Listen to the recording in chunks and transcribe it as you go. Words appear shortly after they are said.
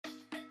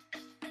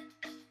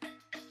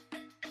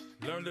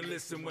Learn to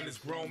listen when it's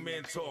grown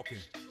men talking,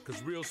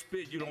 cause real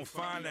spit you don't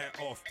find that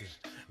often.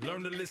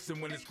 Learn to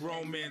listen when it's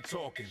grown men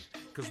talking,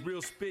 cause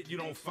real spit you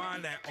don't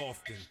find that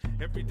often.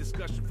 Every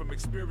discussion from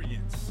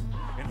experience,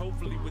 and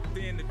hopefully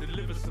within it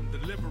delivers some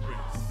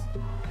deliverance.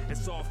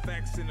 It's all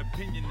facts and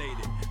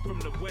opinionated, from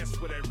the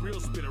west where that real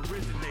spit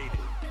originated.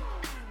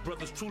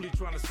 Brothers truly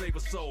trying to save a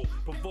soul,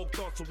 provoke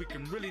thought so we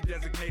can really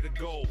designate a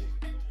goal.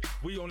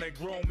 We on that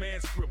grown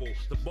man scribble,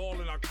 the ball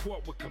in our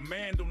court with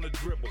command on the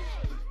dribble.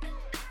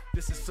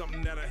 This is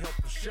something that'll help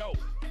the show,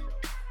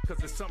 cause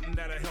it's something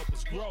that'll help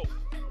us grow.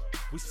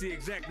 We see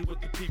exactly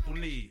what the people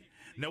need.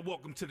 Now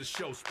welcome to the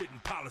show, Spitting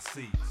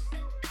Policies.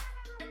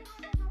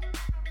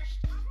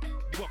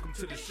 Welcome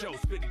to the show,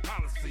 Spitting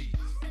Policies.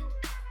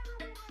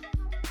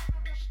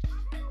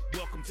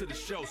 Welcome to the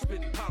show,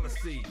 Spitting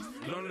Policies.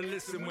 Learn to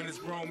listen when it's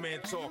grown men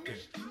talking,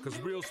 cause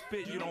real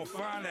spit you don't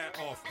find that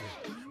often.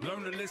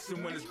 Learn to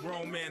listen when it's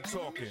grown men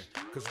talking,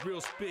 cause real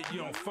spit you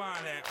don't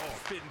find that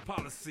often. Spitting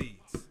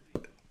Policies.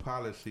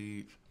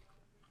 Policies.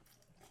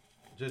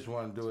 Just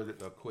want to do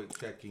a quick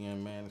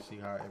check-in, man, to see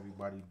how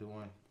everybody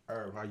doing.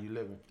 Herb, how you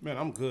living? Man,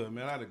 I'm good,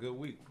 man. I had a good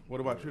week.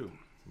 What about you?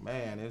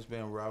 Man, it's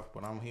been rough,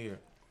 but I'm here.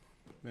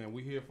 Man,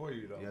 we here for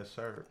you, though. Yes,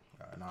 sir.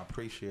 And I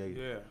appreciate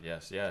it. Yeah.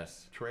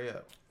 Yes.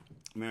 Trev.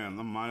 Man,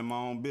 I'm minding my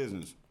own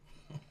business.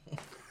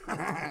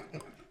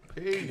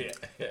 Pete.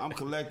 I'm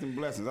collecting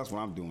blessings. That's what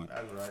I'm doing.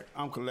 That's right.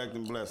 I'm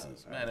collecting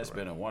blessings. Man, it's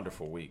been a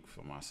wonderful week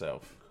for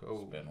myself.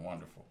 Cool. It's been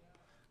wonderful.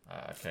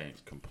 I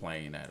can't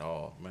complain at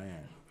all.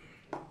 Man,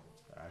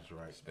 that's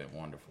right. It's been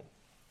wonderful.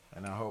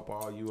 And I hope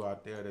all you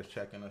out there that's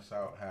checking us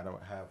out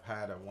have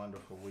had a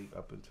wonderful week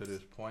up until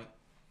this point.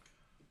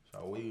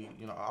 So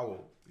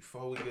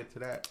before we get to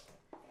that,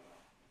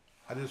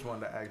 I just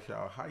wanted to ask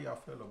y'all, how y'all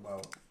feel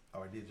about,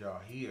 or did y'all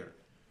hear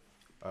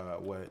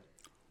what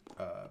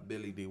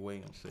Billy D.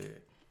 Williams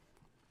said?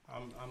 I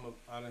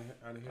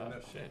didn't hear Oh,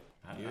 that shit.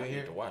 I You need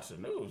hear? to watch the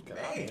news because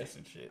I'm Man.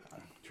 missing shit.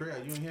 Trev,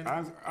 you didn't hear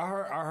that? I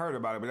heard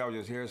about it, but that was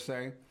just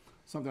hearsay.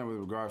 Something with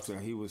regards to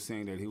he was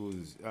saying that he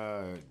was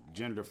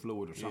gender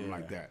fluid or something Yeah.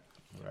 like that.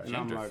 Right. And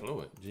I'm Gender like,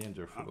 fluid.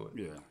 Gender fluid.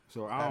 Yeah.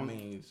 So I That don't.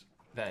 means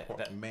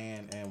That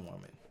man and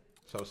woman.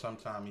 So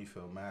sometimes he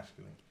feel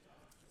masculine.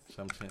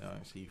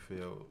 Sometimes he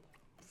feel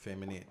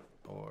feminine,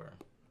 or,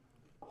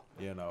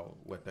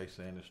 what they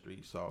say in the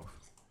street, soft.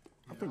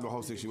 I think the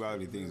whole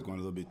sexuality thing is going a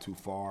little bit too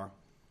far,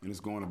 and it's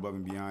going above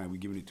and beyond. And we're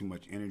giving it too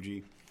much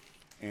energy,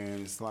 and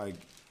it's like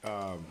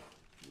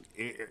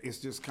it's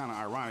just kind of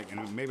ironic.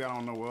 And maybe I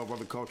don't know of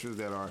other cultures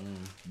that are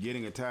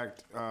getting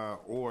attacked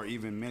or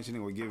even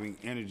mentioning or giving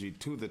energy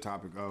to the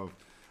topic of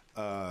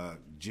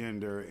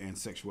gender and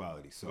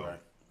sexuality. So Right.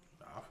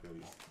 I feel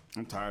you.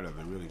 I'm tired of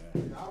it, really.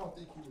 I don't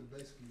think he was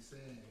basically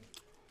saying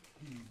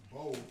he's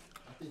bold.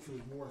 I think he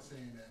was more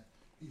saying that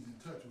he's in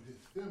touch with his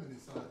feminine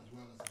side as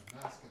well as his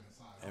masculine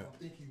side. I don't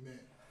think he meant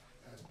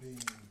as being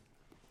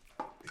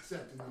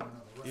accepting of another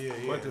race. Yeah,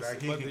 yeah. But to,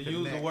 like he but can to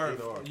use the connect word,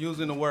 it or-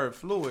 using the word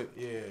fluid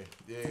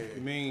Yeah.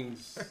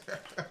 means,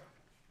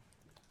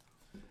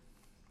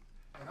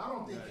 And I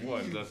don't think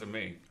what he, does it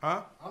mean?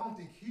 huh? I don't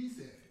think he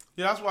said it.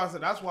 Yeah, that's why I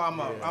said. That's why I'm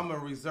Yeah. gonna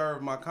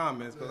reserve my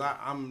comments because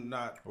I'm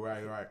not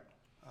Right.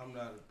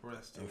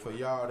 abreast. And for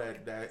y'all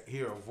that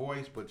hear a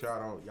voice but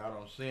y'all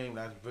don't see him,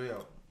 that's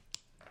Bill.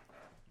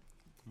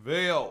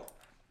 Veil.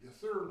 Yes,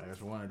 sir.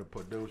 That's one of the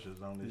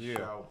producers on this Yeah.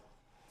 show.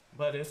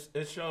 But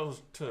it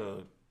shows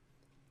to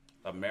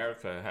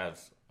America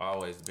has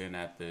always been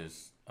at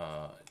this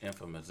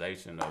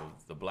infamization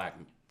of the black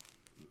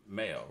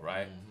male,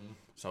 right?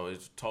 So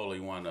it's totally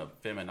want to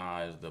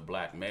feminize the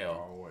black male,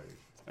 Always.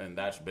 and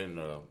that's been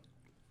the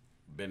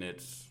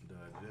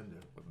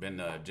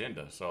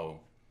agenda.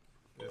 So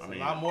It's a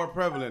lot more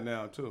prevalent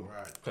now too.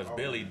 Right. because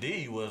Billy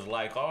D was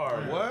like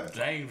our What?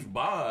 James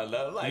Bond,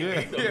 like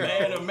Yeah, he's the yeah.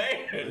 man of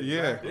man.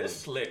 Yeah.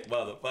 This slick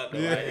motherfucker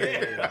Yeah. right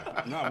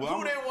here. No, well,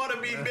 Who didn't want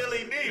to be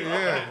Billy D?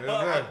 Yeah,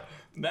 exactly.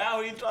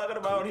 Now he's talking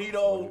about he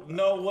don't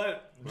know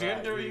what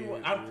gender he yeah,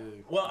 was. yeah.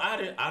 Well,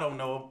 I don't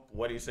know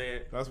what he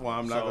said. That's why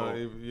I'm not So, gonna.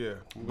 Yeah,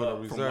 I'm But gonna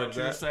from reserve what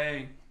you're that.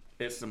 saying,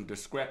 it's some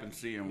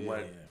discrepancy in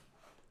what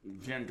Yeah.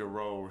 gender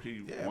role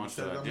he Yeah, wants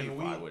to because, I mean,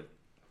 identify with.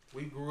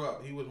 We grew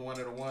up. He was one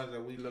of the ones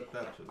that we looked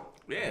up to.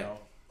 Yeah.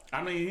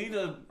 I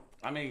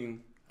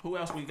mean, who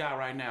else we got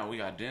right now? We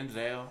got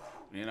Denzel.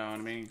 You know what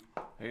I mean?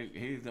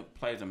 He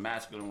plays a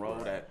masculine role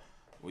that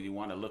you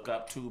want to look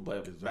up to.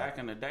 But back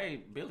in the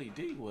day, Billy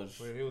D was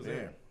He was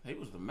there. he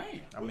was the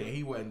man. I mean,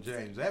 he wasn't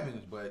James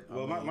Evans, but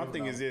Well, I mean, my you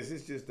thing know. is this: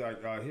 it's just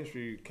like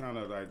history kind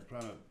of like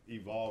trying to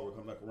evolve or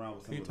come back around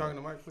with some Can you of talking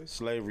the to Mike, please?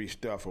 slavery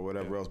stuff or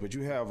whatever else. But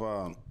you have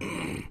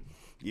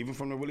even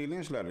from the Willie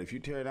Lynch letter, if you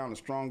tear down the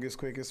strongest,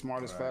 quickest,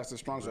 smartest,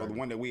 fastest, strongest, or the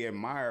one that we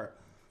admire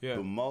Yeah.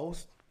 the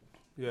most,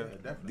 Yeah.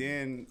 Definitely.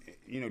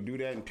 then do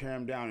that and tear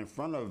them down in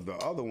front of the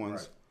other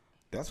ones. Right.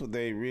 That's what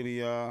they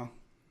really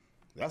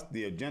that's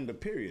the agenda,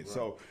 period.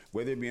 So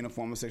whether it be in the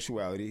form of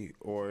sexuality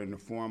or in the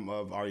form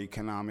of our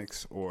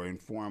economics or in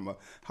form of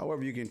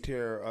however you can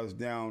tear us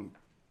down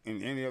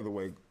in any other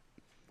way,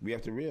 we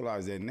have to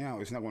realize that now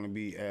it's not going to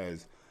be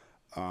as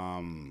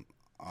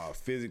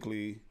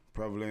physically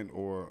prevalent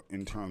or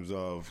in terms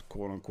of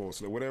quote unquote,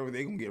 so whatever,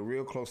 they gonna get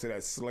real close to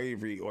that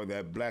slavery or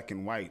that black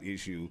and white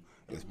issue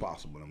as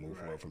possible and move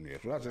forward from there.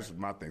 So that's just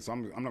my thing. So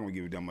I'm not gonna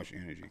give it that much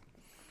energy.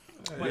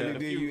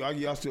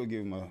 I still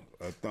give him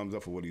a thumbs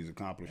up for what he's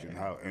accomplished and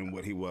how and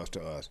what he was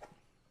to us.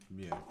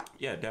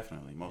 Yeah,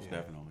 definitely, most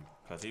definitely,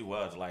 because he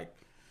was like,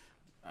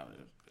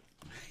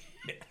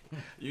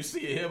 you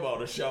see him on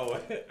the show,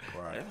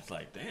 right? It was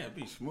like, damn,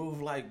 be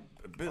smooth like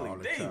Billy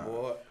D,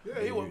 boy.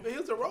 Yeah, he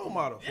was a role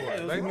model for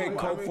us. They make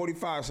Colt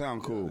 45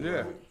 sound cool.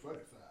 Yeah.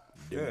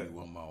 Yeah. You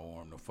want my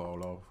arm to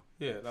fall off?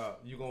 Yeah, no,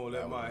 you gonna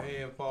let my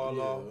hand fall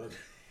off?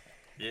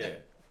 Yeah.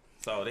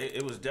 So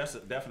it was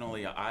just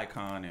definitely an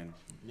icon, and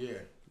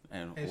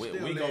And we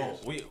still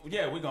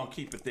we gonna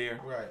keep it there,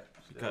 Right.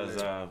 Because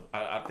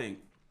I think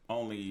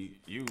only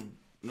you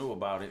knew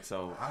about it,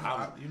 so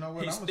you know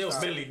what? he's I'ma still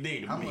stop. Billy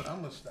D to I'm me.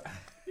 gonna stop.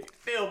 He's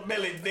still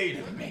Billy D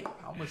to me.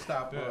 I'm gonna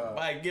stop.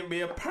 Might give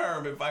me a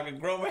perm if I can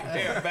grow my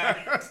hair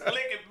back, slick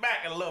it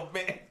back a little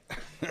bit.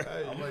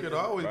 Hey, you could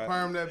always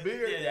perm that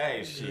beard. Yeah,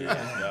 hey, shit.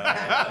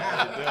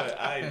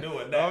 I ain't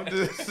doing that. I'm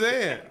just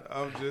saying.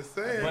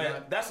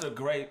 But that's a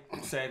great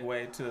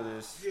segue to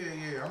this.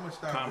 Yeah. I'm gonna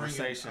stop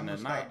Conversation I'm gonna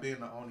tonight. stop being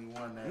the only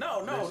one that. No,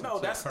 listens to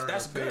current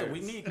that's good. affairs. We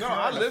need No,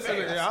 current I listen.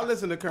 affairs. I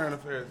listen to current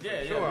affairs.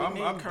 Yeah, sure. we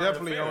need I'm current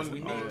definitely affairs. on. We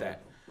need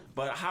that.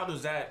 But how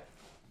does that?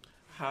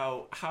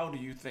 How do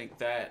you think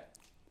that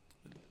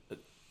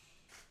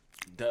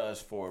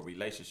does for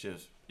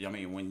relationships? I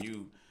mean, when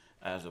you,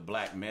 as a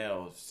black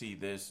male, see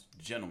this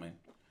gentleman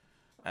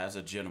as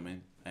a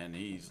gentleman, and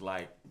he's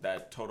like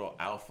that total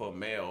alpha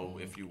male,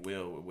 if you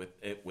will,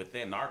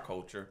 within our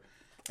culture,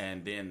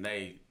 and then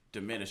they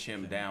diminish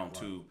him down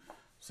to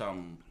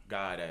some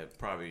guy that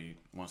probably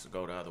wants to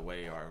go the other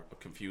way or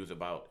confused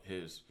about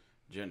his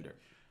gender.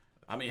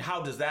 I mean,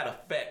 how does that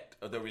affect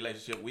the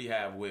relationship we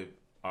have with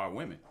our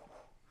women?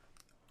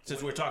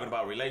 Since we're talking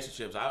about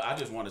relationships, I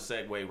just want to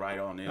segue right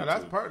on into. No,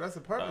 that's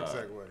a perfect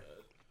segue.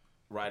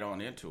 Right on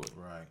into it.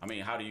 Right. I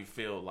mean, how do you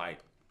feel like?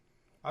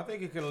 I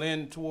think it can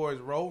lend towards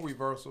role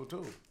reversal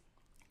too,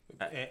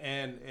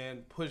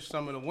 and push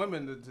some of the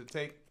women to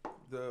take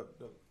the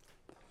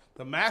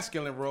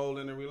masculine role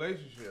in the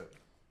relationship.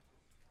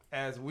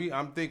 As we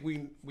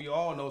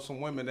all know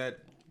some women that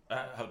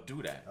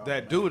Do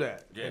that. do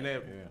that, Yeah. and they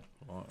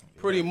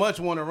pretty much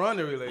want to run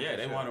the Yeah, relationship.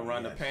 they want to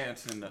run the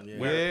pants in the Yeah.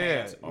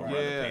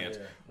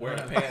 wear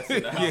the pants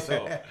in the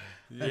household.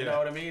 You know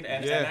what I mean?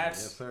 And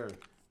that's Yes, sir.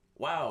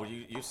 wow.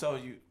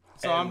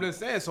 So I'm just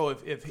saying. So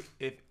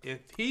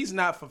if he's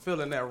not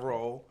fulfilling that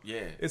role,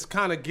 Yeah. it's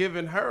kind of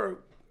giving her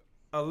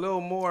a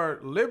little more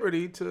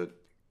liberty to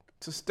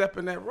step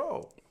in that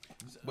role.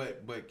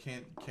 But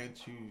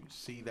can't you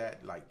see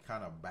that like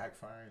kind of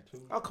backfiring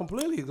too? Oh,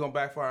 completely, it's gonna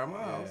backfire in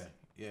my house.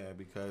 Yeah,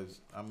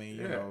 because I mean,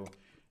 you Yeah. know,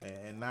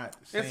 and not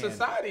In saying,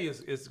 society,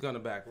 it's gonna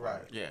backfire.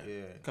 right? Yeah,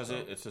 yeah. because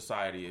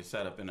society is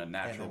set up in a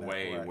natural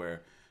way right.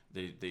 where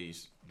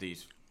these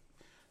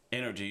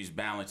energies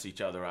balance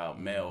each other out.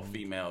 Male,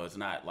 female. It's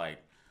not like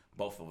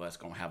both of us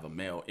gonna have a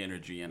male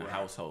energy in a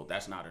household.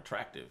 That's not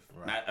attractive.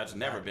 That's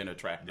never been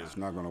attractive. It's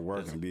not going to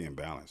work and be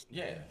imbalanced.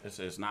 Yeah,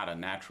 it's not a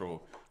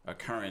natural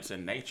occurrence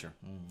in nature.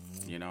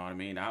 You know what I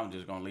mean? I'm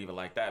just gonna leave it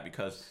like that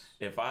because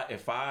if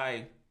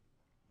I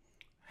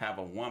have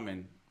a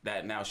woman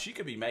that now she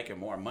could be making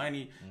more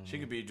money, she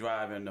could be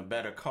driving a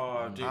better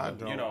car. I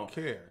don't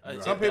care.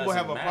 It Some people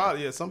have doesn't a matter.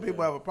 problem. Yeah, some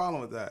people have a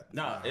problem with that.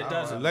 No, it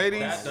doesn't. Ladies?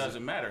 That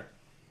doesn't matter.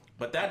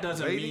 But that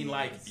doesn't mean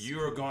like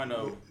you're going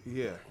to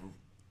Yeah.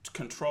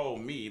 control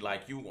me.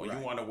 Like you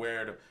want to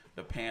wear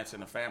the pants in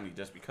the family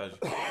just because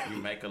you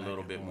make a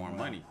little bit more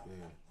money.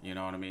 You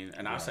know what I mean?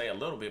 And I say a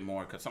little bit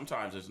more because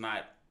sometimes it's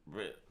not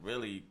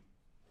really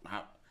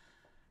how.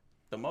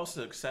 The most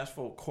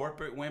successful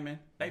corporate women,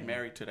 they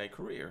married to their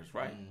careers,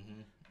 right?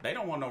 They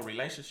don't want no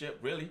relationship,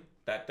 really.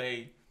 That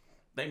they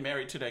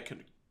married to their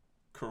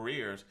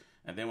careers,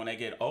 and then when they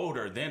get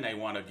older, then they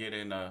want to get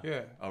in a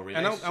relationship.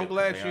 And I'm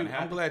glad They're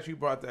unhappy. I'm glad you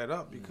brought that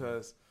up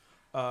because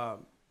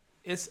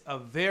it's a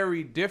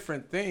very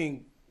different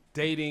thing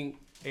dating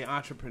an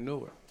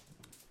entrepreneur.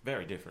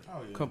 Very different.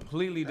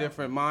 Completely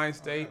different mind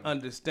state,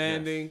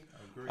 understanding,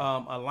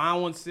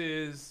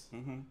 allowances.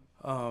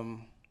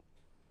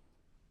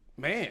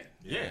 Man,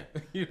 Yeah,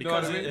 You know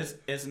because what I mean?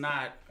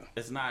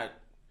 it's not.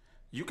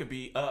 You could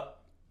be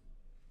up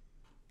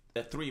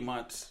at 3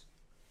 months,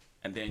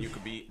 and then you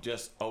could be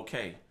just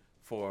okay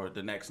for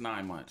the next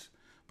 9 months.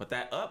 But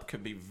that up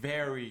could be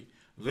very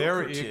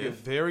lucrative.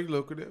 very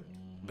lucrative.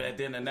 But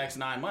then the next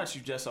 9 months,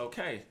 you just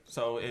okay.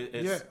 So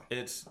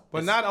it's.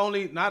 But not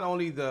only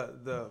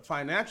the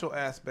financial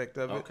aspect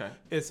of it, Okay.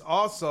 it's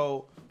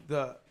also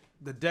the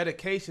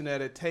dedication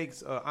that it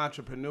takes an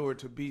entrepreneur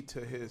to be to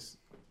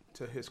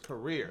his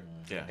career.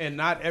 Yeah. And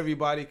not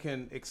everybody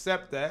can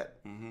accept that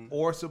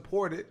or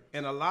support it.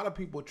 And a lot of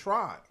people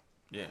try.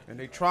 Yeah. And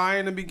they try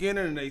in the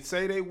beginning and they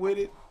say they with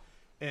it,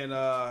 and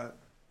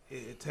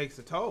it takes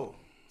a toll.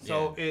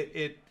 So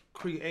it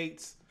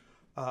creates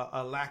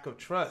a lack of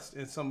trust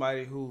in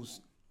somebody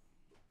who's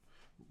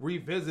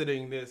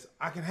revisiting this.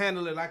 I can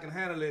handle it,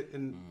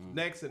 and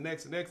next, and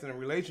a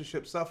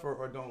relationship suffer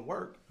or don't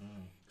work.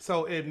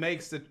 So it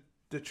makes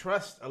the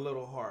trust a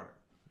little harder.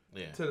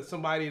 Yeah. To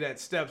somebody that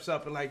steps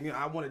up and like,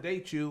 I want to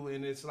date you,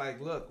 and it's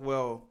like, look,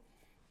 well,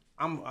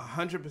 I'm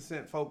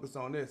 100% focused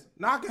on this.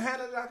 No, I can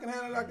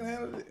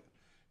handle it.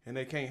 And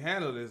they can't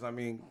handle this. I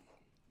mean,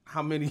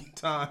 how many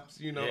times,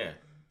 Yeah.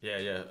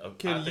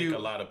 I think a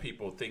lot of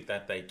people think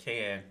that they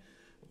can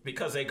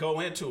because they go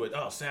into it.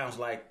 Oh, sounds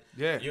like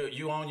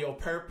you on your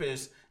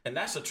purpose, and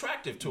that's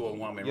attractive to a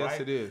woman, yes, right?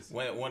 Yes, it is.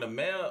 When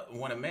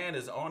a man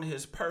is on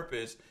his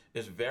purpose,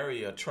 it's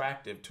very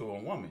attractive to a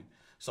woman.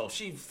 So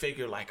she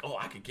figured like, oh,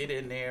 I could get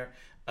in there,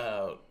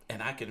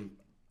 and I can,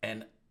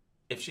 and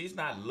if she's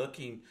not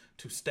looking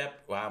to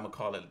I'm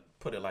gonna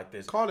put it like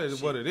this. Call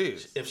it what it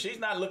is. If she's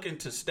not looking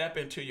to step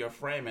into your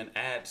frame and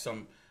add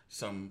some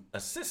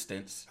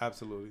assistance,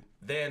 absolutely,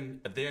 then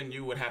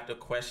you would have to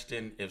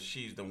question if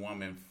she's the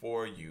woman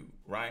for you,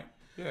 right?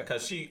 Yeah.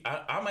 Because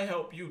I'm gonna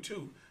help you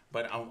too,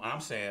 but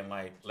I'm saying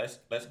like let's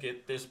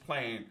get this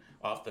plane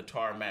off the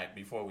tarmac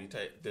before we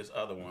take this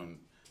other one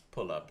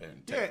pull up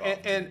and take off.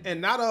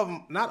 And not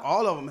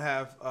all of them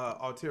have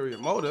ulterior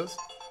motives.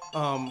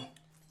 Hold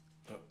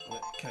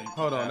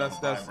on, that's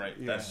Trevor.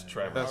 That's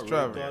I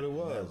Trevor. thought it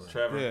was.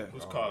 Trevor. Yeah.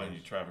 Who's calling you,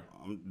 Trevor?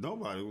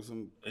 Nobody. It was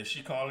some. Is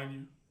she calling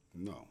you?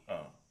 No.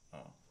 Oh.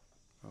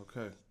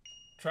 Okay.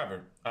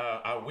 Trevor,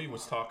 we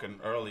was talking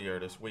earlier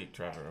this week,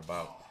 Trevor,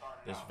 about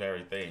this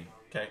very thing.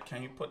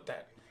 Can you put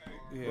that?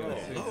 Yeah.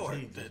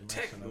 Lord,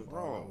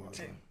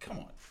 come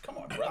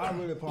on, brother. I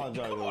really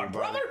apologize. Come on,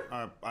 everybody.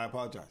 brother. I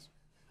apologize.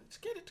 Let's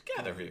get it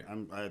together here.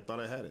 I thought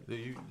I had it. Do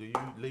you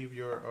leave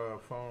your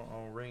phone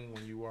on ring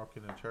when you walk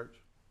in the church?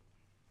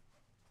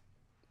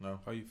 No.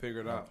 Oh, you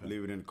figured it out.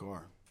 Leave it in the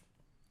car.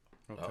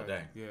 Okay. Oh,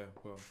 dang. Yeah.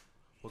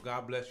 Well,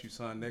 God bless you,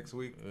 son. Next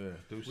week, Yeah,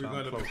 do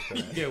something close to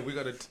that. yeah, we're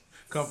gonna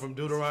come from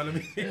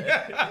Deuteronomy. Man,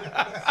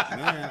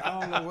 I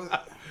don't know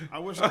what. I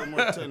wish I was more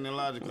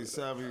technologically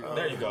savvy.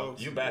 There you go.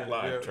 folks. You back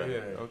live, Trevor.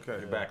 Yeah. Okay.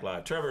 You're back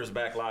live. Trevor is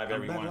back live,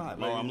 everyone. back live.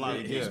 No, I'm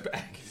live He's again.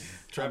 back.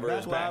 Trevor I'm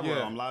is back back. live.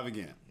 Yeah. I'm live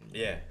again.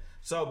 Yeah.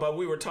 So, but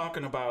we were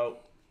talking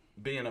about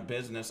being a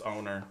business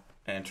owner,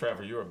 and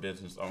Trevor, you're a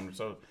business owner.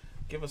 So,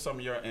 give us some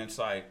of your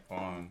insight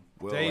on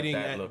Dating,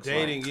 what that looks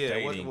dating, like. yeah.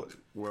 Dating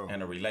Well-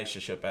 and a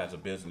relationship as a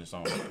business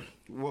owner.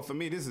 Well, for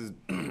me, this is.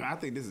 I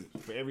think this is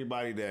for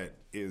everybody that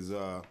is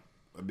a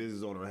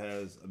business owner,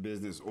 has a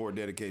business, or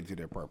dedicated to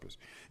their purpose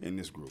in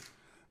this group.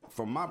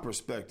 From my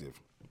perspective,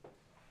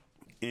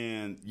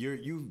 and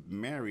you've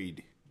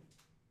married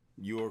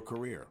your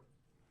career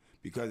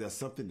because that's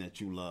something that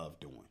you love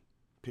doing.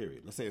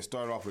 Period. Let's say it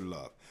started off with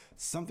love.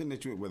 Something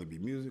that you, whether it be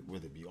music,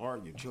 whether it be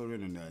art, your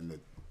children, and the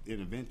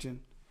intervention,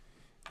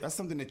 that's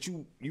something that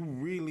you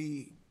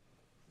really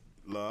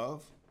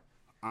love,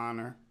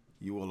 honor,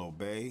 you will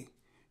obey,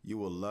 you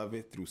will love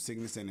it through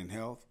sickness and in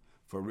health,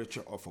 for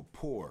richer or for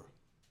poor.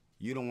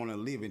 You don't want to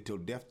live until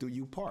death do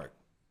you part.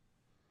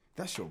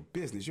 That's your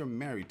business. You're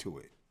married to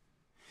it.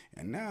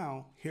 And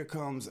now here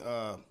comes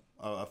a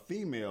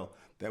female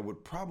that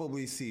would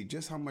probably see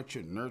just how much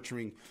you're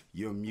nurturing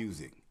your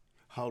music,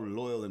 how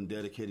loyal and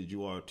dedicated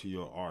you are to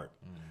your art,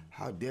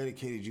 how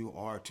dedicated you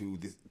are to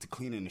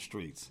cleaning the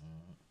streets.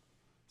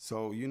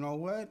 So you know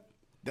what?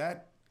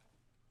 That,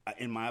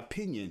 in my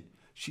opinion,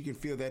 she can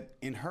feel that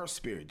in her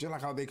spirit. Just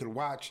like how they could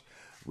watch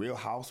Real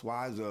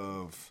Housewives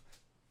of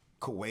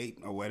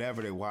Kuwait or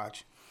whatever they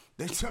watch.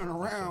 They turn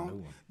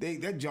around, they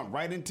jump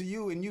right into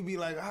you, and you be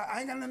like, I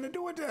ain't got nothing to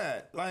do with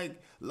that. Like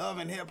Love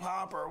and Hip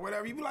Hop or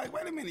whatever. You be like,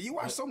 wait a minute, you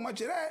watch so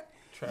much of that.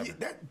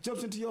 That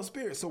jumps into your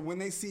spirit. So when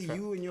they see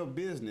you and your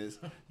business,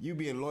 you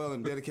being loyal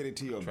and dedicated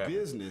to your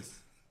business.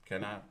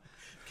 Can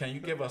you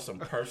give us some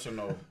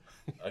personal,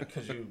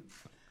 because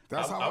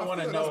That's how I I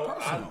want to feel. know,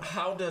 That's personal.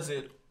 how does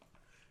it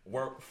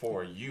work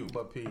for you?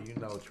 But P,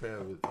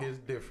 Trevor, his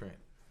different.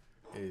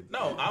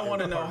 No, I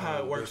want to know how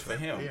it works for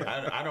him.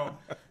 I don't.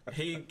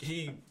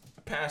 He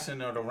passing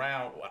it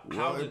around.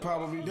 How it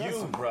probably you,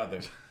 doesn't. brother?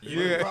 It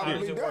How does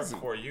probably it doesn't.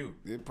 work for you?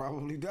 It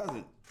probably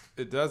doesn't.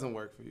 It doesn't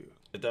work for you.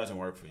 It doesn't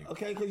work for you.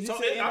 Okay, because you So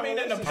said I mean,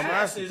 in the relationship.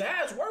 past, it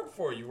has worked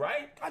for you,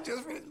 right? I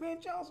just finished paying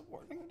child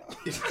support.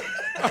 If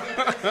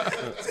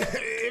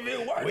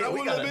it worked, I We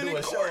wouldn't gotta have been do in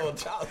a show court. on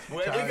child.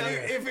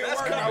 If it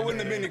worked, I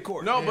wouldn't have been in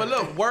court. No, but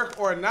look, work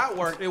or not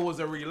work, it was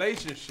a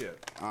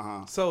relationship.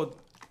 So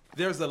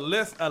there's a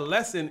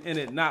lesson in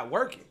it not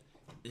working.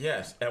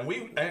 Yes, and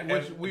Which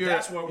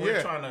that's what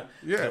we're trying to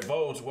Yeah.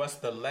 divulge. What's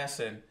the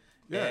lesson?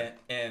 Yeah.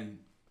 And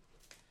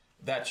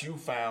that you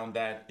found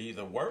that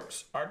either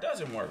works or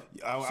doesn't work.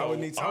 I would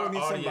need our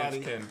audience somebody.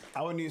 can-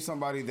 I would need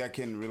somebody that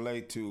can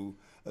relate to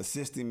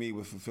assisting me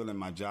with fulfilling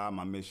my job,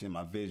 my mission,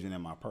 my vision,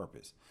 and my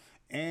purpose.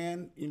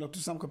 And to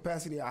some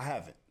capacity, I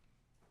have it.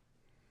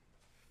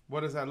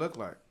 What does that look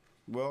like?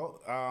 Well,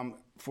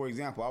 for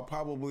example, I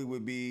probably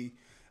would be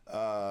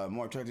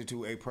more attracted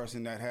to a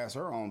person that has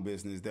her own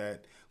business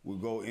that would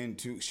go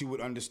into. She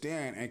would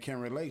understand and can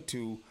relate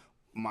to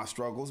my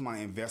struggles, my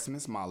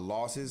investments, my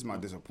losses, my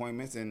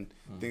disappointments, and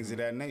things of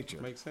that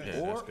nature. Makes sense. Yeah,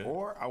 that's good.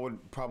 Or I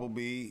would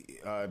probably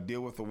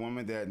deal with a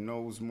woman that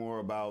knows more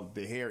about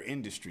the hair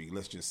industry,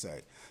 let's just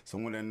say.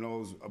 Someone that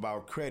knows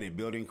about credit,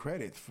 building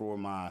credit for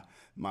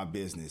my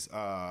business,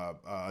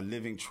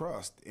 living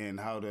trust, and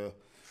how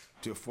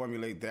to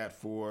formulate that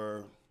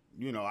for,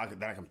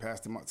 that I can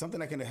pass them on.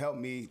 Something that can help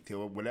me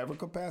to whatever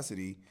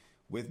capacity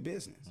with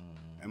business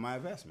and my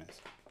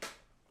investments.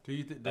 Do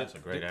you think That's a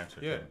great answer,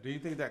 Yeah. too. Do you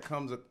think that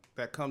comes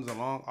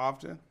along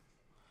often,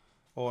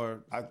 or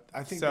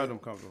I think seldom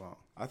comes along?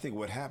 I think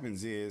what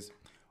happens is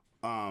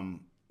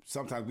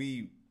sometimes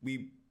we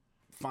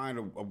find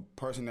a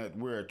person that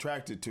we're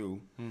attracted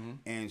to,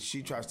 and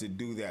she tries to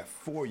do that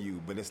for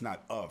you, but it's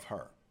not of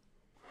her.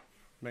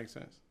 Makes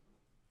sense.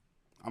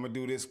 I'm gonna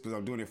do this because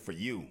I'm doing it for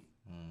you,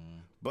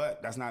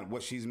 but that's not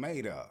what she's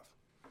made of.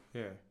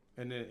 Yeah,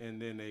 and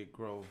then they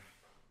grow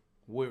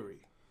weary.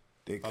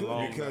 They could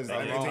Along because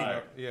that- they along think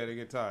that- yeah, they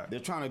get tired. they're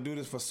trying to do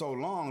this for so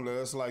long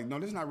that it's like, no,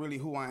 this is not really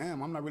who I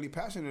am. I'm not really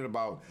passionate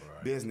about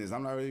business.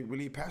 I'm not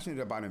really passionate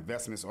about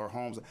investments or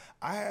homes.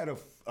 I had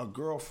a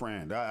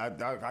girlfriend. I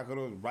could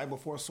have right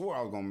before I swore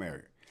I was gonna marry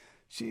her.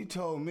 She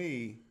told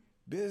me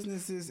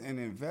businesses and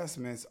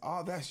investments,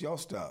 all that's your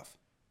stuff.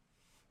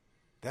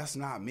 That's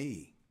not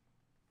me.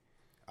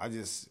 I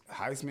just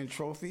Heisman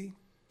Trophy,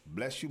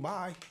 bless you,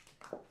 bye.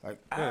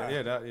 Like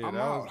Yeah, that I'm that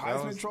out. was- that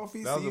Heisman was-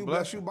 Trophy, that was see a you, bless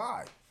blessing. you,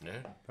 bye. Yeah.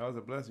 That was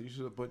a blessing. You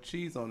should have put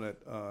cheese on that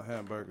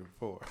hamburger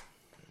before.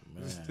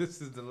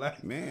 This is the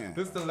last. Man,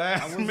 This is the I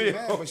last wasn't meal.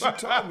 mad, but she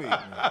told me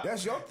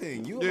that's your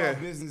thing. You Yeah.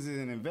 about businesses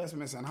and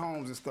investments and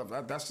homes and stuff.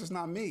 That's just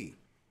not me.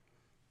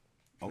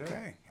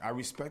 Okay, I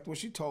respect what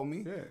she told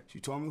me. Yeah. She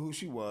told me who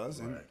she was,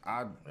 and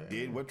I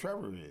did what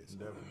Trevor is.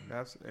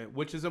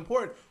 Which is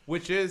important.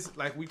 Which is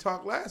like we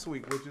talked last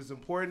week. Which is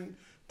important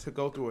to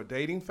go through a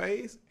dating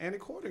phase and a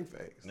courting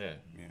phase. Yeah.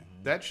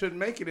 That should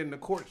make it in the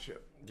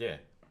courtship. Yeah.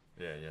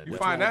 You Which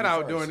find one that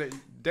would out you during the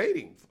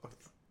dating.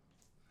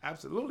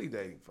 Absolutely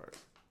dating first.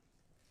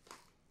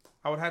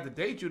 I would have to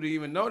date you to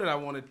even know that I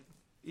want to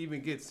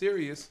even get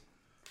serious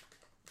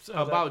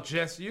about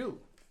just you.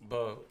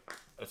 But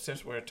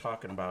since we're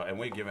talking about, and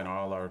we're giving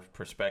all our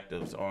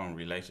perspectives on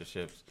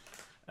relationships,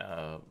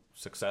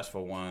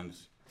 successful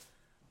ones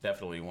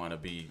definitely want to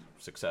be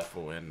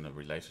successful in the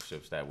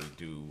relationships that we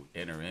do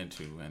enter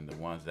into, and the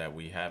ones that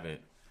we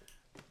haven't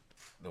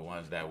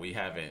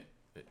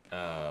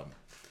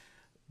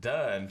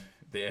done,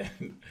 then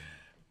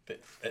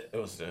it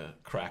was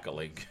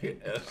crackling.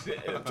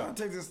 I'm trying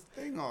to take this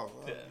thing off.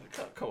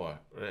 Come on.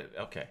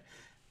 Okay.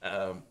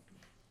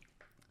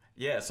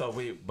 Yeah, so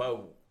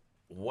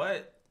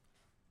what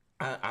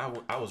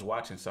I was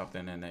watching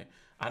something, and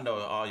I know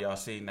all y'all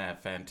seen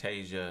that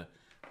Fantasia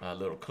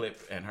little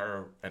clip and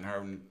her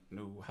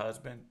new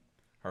husband,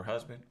 her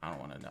husband. I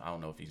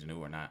don't know if he's new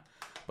or not,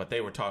 but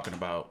they were talking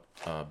about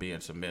being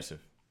submissive,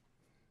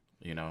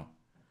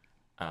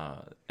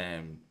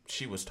 and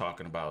she was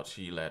talking about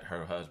she let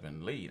her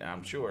husband lead.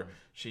 I'm sure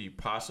she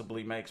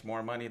possibly makes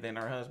more money than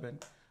her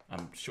husband.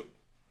 I'm sure.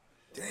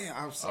 Damn,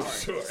 I'm sorry. I'm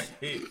sure.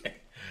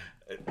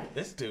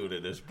 This dude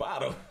in this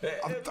bottle.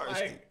 I'm it's thirsty.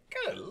 like,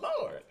 good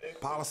Lord.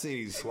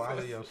 Policies.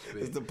 Swallow your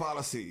spit. It's the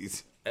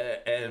policies.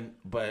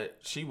 But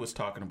she was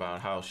talking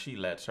about how she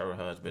lets her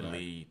husband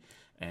lead,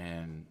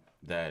 and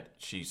that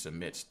she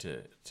submits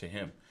to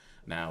him.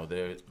 Now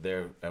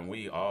and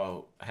we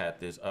all had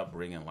this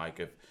upbringing, like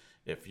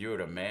if you're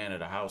the man of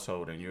the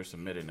household and you're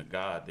submitting to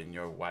God, then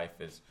your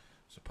wife is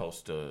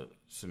supposed to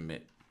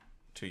submit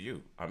to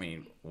you. I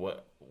mean,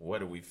 what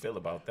do we feel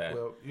about that?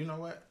 Well, you know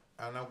what?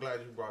 And I'm glad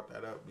you brought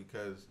that up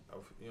because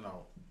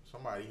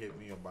somebody hit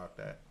me about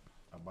that,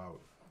 about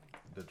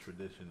the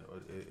tradition,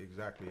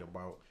 exactly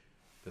about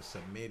the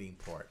submitting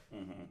part,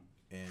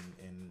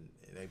 and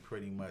they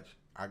pretty much,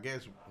 I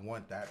guess,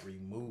 want that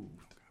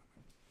removed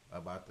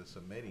about the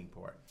submitting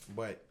part.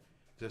 But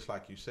just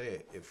like you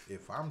said,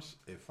 if I'm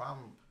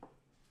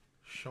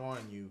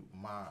showing you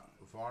my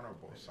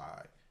vulnerable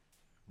side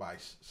by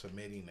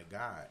submitting to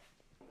God,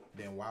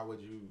 then why would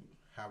you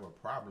have a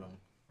problem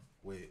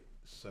with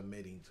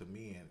submitting to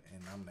me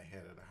and I'm the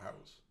head of the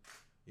house?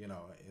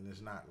 And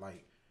it's not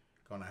like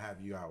gonna have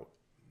you out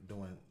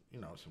doing,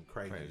 some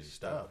crazy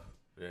stuff.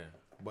 Yeah.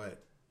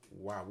 But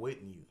why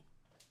wouldn't you?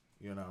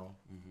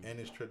 And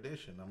it's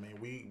tradition. I mean,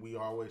 we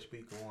always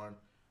speak on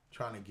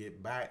trying to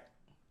get back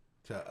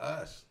to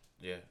us.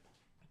 Yeah.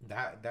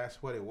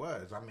 That's what it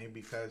was. I mean,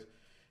 because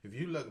if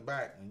you look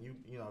back and you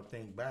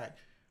think back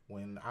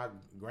when our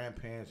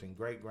grandparents and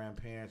great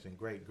grandparents and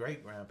great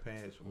great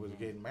grandparents was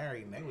getting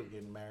married, and they was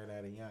getting married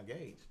at a young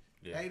age.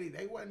 Yeah.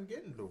 They wasn't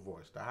getting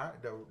divorced.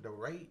 The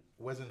rate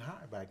wasn't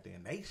high back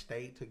then. They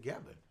stayed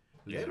together,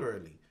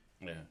 literally.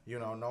 Yeah.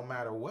 No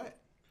matter what.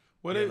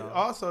 Well,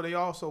 they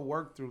also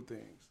work through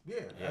things.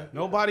 Yeah.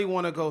 Nobody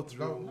want to go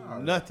through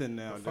nothing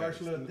The nowadays.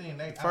 first little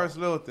thing. First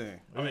little thing.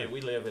 I mean,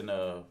 we live in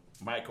a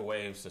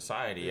microwave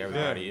society.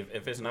 Everybody,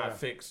 if it's not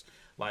fixed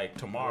like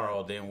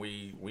tomorrow, then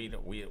we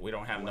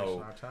don't have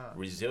no our time.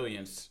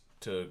 resilience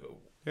to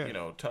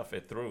tough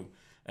it through.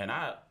 And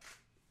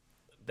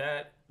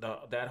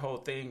that whole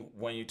thing,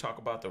 when you talk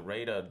about the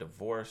rate of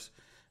divorce,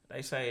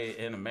 they say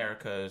in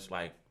America it's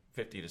like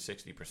 50 to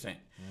 60%.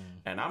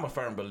 And I'm a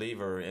firm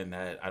believer in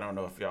that. I don't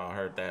know if y'all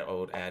heard that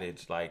old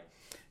adage, like,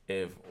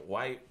 if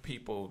white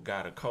people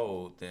got a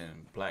cold,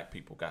 then black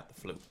people got the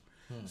flu.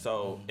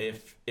 So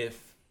if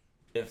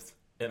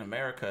in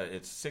America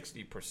it's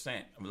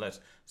 60%,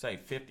 let's say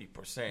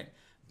 50%,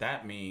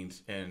 that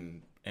means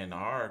in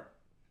our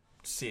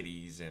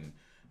cities and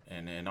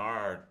in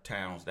our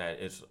towns that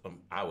it's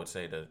I would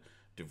say the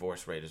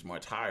divorce rate is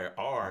much higher.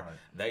 Or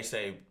they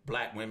say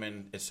black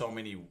women, it's so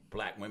many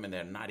black women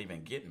that are not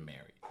even getting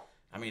married.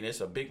 I mean,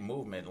 it's a big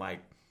movement. Like,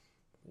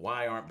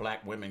 why aren't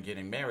black women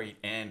getting married?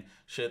 And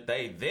should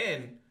they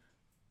then,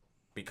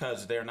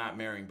 because they're not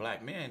marrying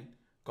black men,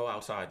 go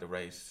outside the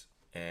race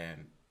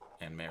and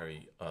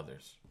marry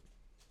others?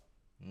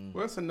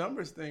 Well, it's a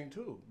numbers thing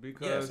too,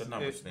 because it's a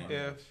numbers thing.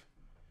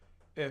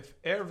 If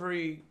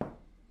every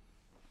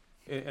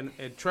and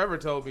Trevor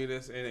told me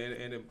this,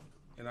 and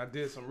I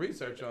did some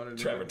research on it.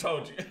 Trevor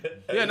told you.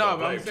 Yeah, no,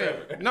 but I'm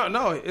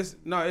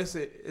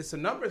saying it's a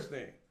numbers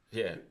thing.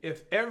 Yeah.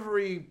 If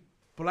every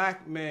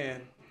black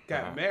man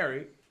got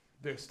married,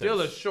 there's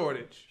still a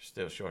shortage.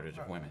 Still shortage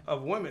of women.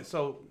 Of women,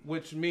 so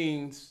which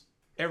means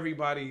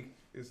everybody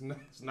is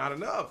not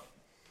enough.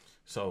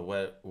 So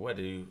what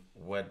do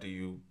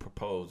you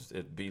propose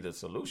it be the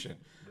solution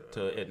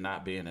to it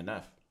not being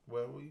enough?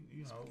 Well,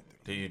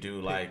 Do you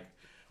do like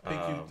pick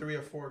you 3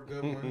 or 4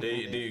 good ones. do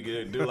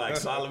you do like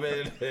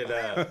Solomon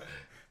and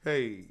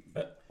Hey,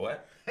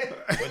 what? What'd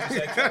you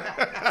say, Trevor?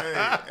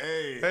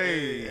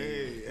 Hey.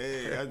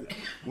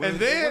 One of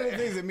the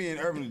things that me and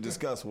Irvin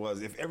discussed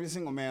was if every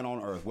single man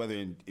on earth, whether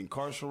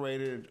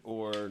incarcerated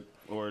or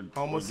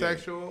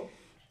homosexual,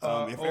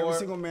 if every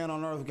single man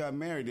on earth got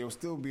married, there would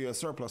still be a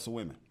surplus of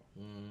women.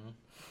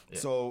 Yeah.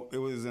 So it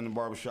was in the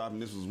barbershop,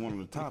 and this was one of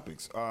the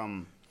topics.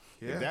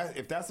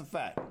 If that's a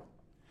fact,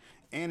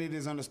 and it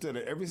is understood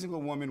that every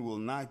single woman will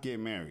not get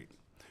married,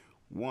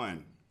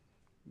 one,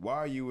 why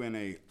are you in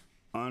a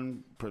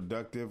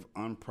unproductive,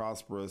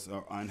 unprosperous,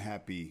 or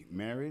unhappy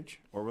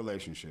marriage or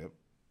relationship,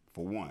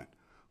 for one?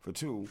 For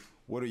two,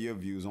 what are your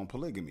views on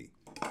polygamy?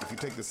 If you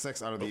take the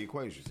sex out of the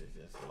equation.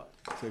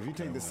 So if you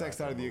take the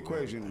sex out of the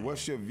equation,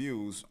 what's your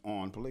views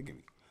on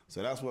polygamy?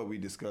 So that's what we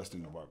discussed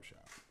in the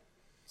barbershop.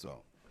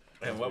 So.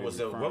 And what was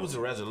the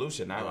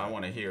resolution? I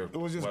want to hear. It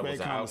was just great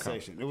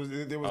conversation. There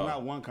was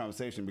not one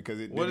conversation because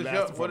it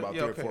lasted for about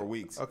 3 or 4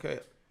 weeks. Okay.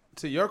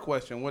 To your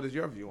question, what is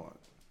your view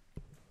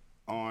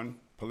on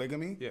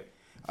polygamy? Yeah.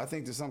 I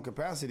think to some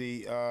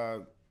capacity,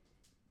 other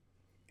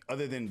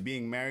than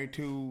being married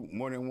to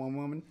more than one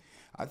woman,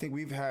 I think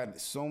we've had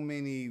so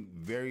many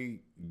very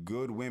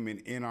good women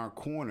in our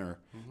corner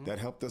that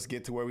helped us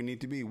get to where we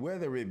need to be,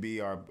 whether it be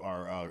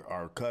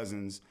our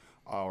cousins,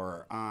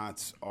 our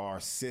aunts, our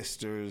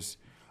sisters,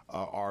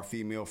 our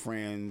female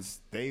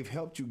friends. They've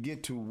helped you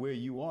get to where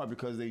you are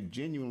because they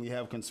genuinely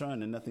have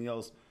concern and nothing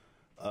else,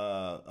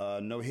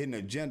 no hidden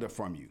agenda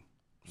from you.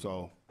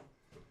 So.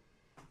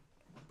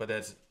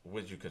 But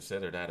would you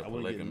consider that a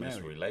polygamous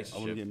relationship? I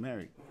wouldn't get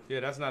married. Yeah,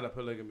 that's not a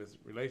polygamous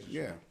relationship.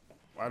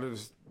 Yeah.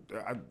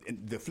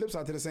 The flip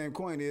side to the same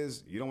coin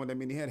is you don't want that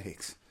many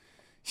headaches.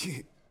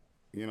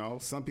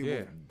 Some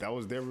people, that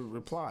was their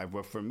reply.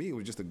 But for me, it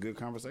was just a good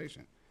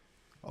conversation,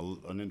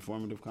 an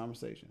informative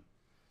conversation.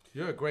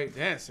 You're a great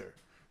dancer.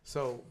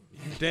 So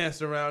you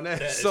danced around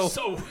that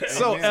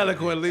so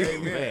eloquently.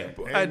 Amen.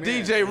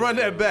 DJ, run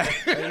that back.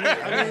 I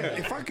mean,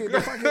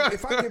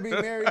 if I could be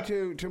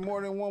married to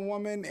more than one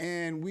woman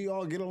and we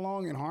all get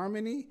along in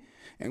harmony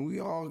and we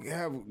all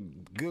have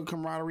good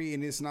camaraderie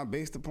and it's not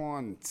based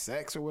upon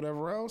sex or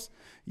whatever else,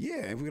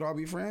 if we could all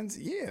be friends,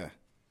 you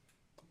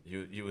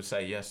would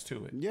say yes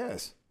to it.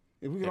 Yes,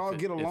 if we could all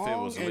get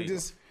along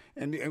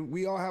and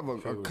we all have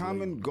a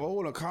common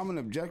goal, a common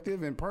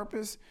objective and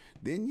purpose,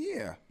 then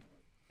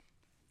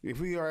if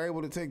we are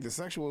able to take the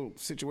sexual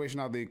situation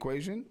out of the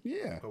equation,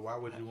 But why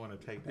would you want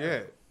to take that?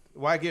 Yeah.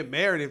 Why get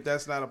married if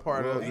that's not a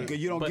part of it?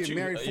 You don't get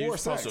married for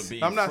sex.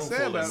 I'm not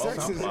saying that.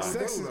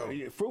 Sex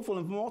is fruitful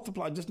and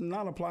multiply, just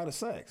not apply to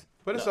sex.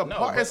 But it's a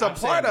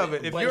part of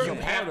it. If you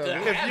have to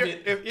have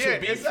it to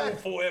be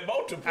fruitful and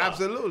multiply.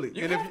 Absolutely.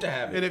 You have to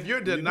have it. And if you're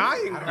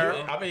denying her,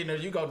 I mean, are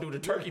you gonna do the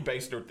turkey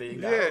baster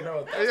thing? I don't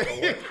know if that's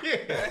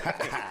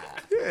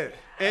gonna work.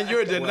 And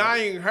you're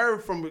denying her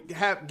from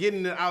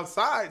getting it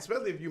outside,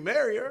 especially if you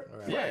marry her.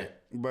 Yeah.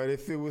 But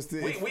if it was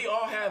we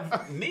all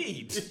have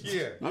needs.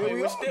 I mean,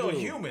 we're still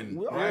human.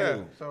 We all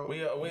do.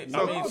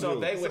 So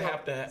they would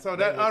have to. So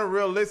that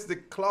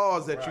unrealistic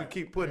clause that you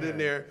keep putting in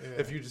there,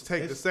 if you just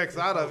take the sex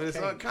out of it, it's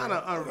kind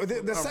of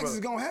the sex is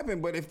gonna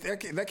happen. But if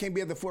that can't be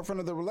at the forefront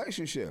of the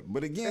relationship.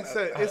 But again,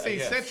 it's an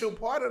essential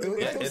part of the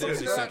relationship. It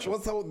is essential.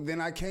 So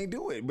then I can't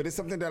do it. But it's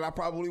something that I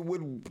probably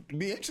would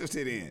be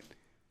interested in.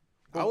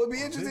 I would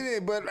be interested in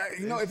it, but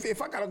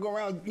if I gotta go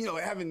around,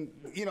 having,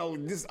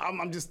 this,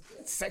 I'm just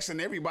sexing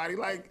everybody.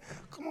 Like,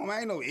 come on, man, I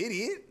ain't no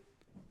idiot.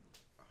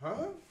 Huh?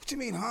 What you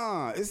mean,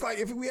 huh? It's like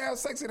if we have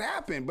sex, it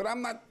happened. But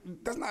I'm not.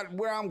 That's not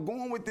where I'm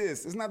going with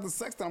this. It's not the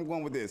sex that I'm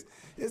going with this.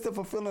 It's the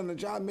fulfilling the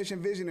job, mission,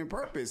 vision, and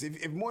purpose.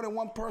 If more than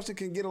one person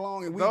can get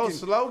along and we Those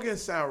can,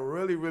 slogans sound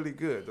really, really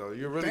good, though.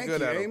 You're really Thank good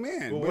you, at them.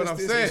 amen. But But what I'm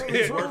it's saying,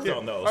 really true. Worked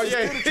on those. Oh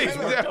yeah,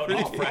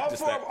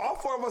 Exactly. all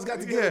four of us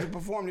got together Yeah. to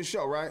perform this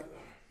show, right?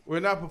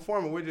 We're not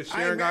performing. We're just I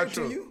ain't sharing our married to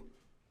truth. you,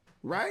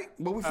 right?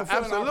 But we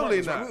fulfilling our absolutely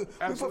purpose. not. Right? We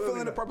Absolutely fulfilling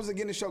the not. purpose of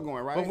getting the show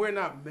going, right? But we're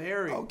not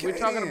married. Okay, We're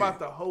talking then. about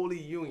the holy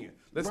union.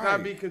 Let's Right.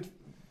 not be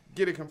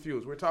get it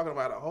confused. We're talking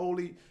about a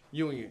holy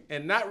union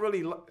and not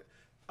really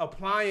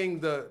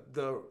applying the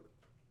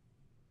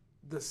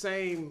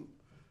same.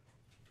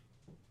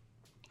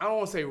 I don't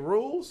want to say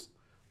rules,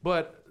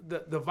 but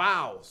the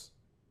vows.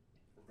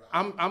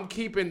 I'm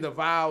keeping the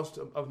vows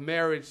of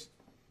marriage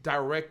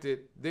directed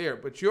there,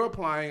 but you're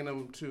applying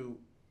them to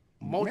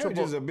multiple.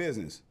 Marriage is a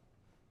business.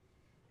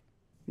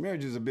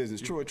 Marriage is a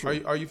business. True or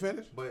true? Are you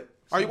finished? But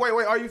Are you wait?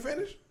 Are you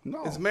finished?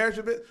 No. Is marriage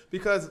a bit?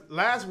 Because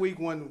last week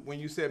when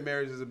you said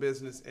marriage is a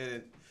business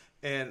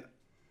and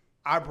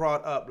I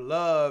brought up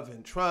love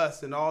and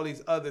trust and all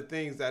these other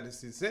things that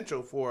is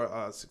essential for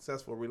a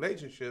successful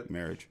relationship,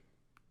 Marriage.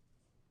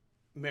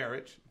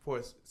 for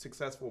a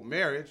successful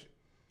marriage,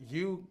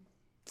 you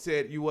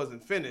said you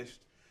wasn't finished,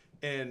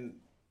 and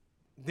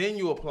then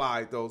you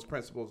applied those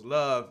principles,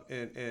 love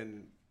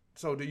and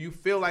so do you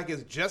feel like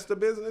it's just a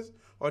business,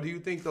 or do you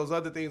think those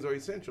other things are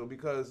essential?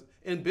 Because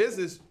in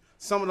business,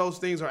 some of those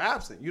things are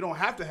absent. You don't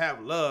have to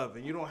have love,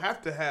 and you don't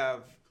have to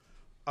have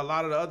a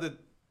lot of the other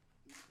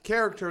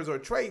characters or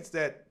traits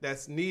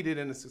that's needed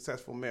in a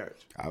successful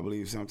marriage. I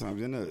believe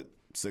sometimes in a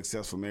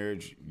successful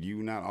marriage,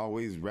 you're not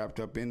always wrapped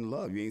up in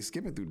love. You ain't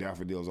skipping through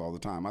daffodils all the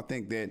time. I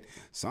think that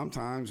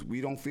sometimes we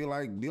don't feel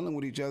like dealing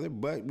with each other,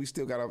 but we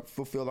still got to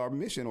fulfill our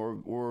mission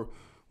or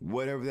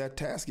whatever that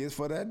task is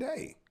for that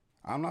day.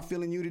 I'm not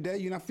feeling you today.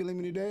 You're not feeling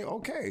me today.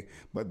 Okay.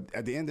 But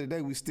at the end of the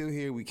day, we still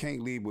here. We can't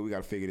leave, but we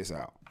got to figure this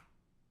out.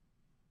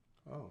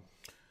 Oh.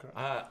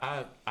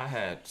 I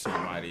had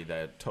somebody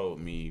that told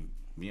me,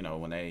 you know,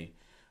 when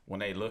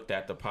they looked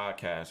at the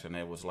podcast and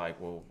it was like,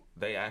 well,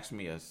 they asked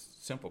me a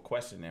simple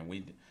question and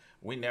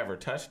we never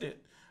touched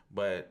it,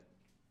 but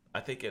I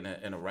think in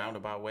a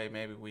roundabout way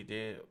maybe we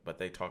did, but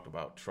they talked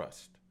about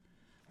trust.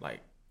 Like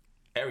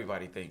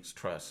everybody thinks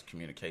trust,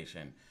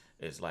 communication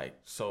is like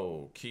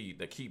so key,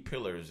 the key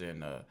pillars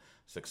in a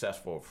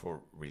successful for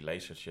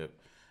relationship,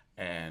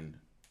 and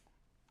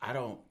I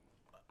don't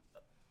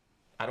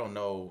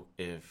know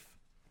if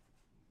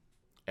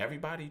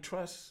everybody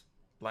trusts,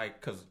 like,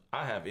 because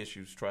I have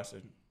issues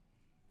trusting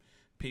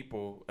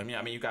people. I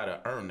mean, you got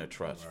to earn the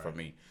trust for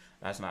me.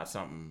 That's not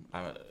something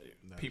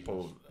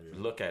people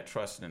look at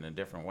trust in a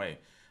different way.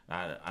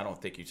 I don't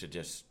think you should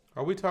just.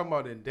 Are we talking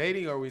about in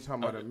dating, or are we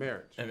talking about in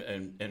marriage?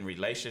 In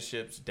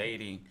relationships,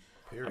 dating.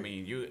 Period. I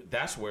mean,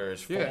 that's where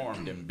it's Yeah.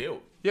 formed and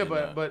built. Yeah,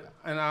 but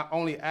I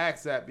only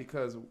ask that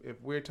because if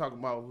we're talking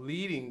about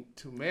leading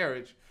to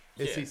marriage,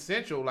 it's Yeah.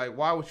 essential. Like,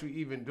 why would you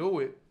even do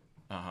it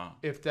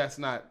if that's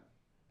not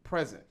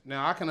present?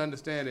 Now, I can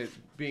understand it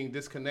being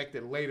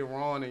disconnected later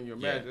on in your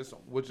marriage,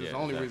 which is the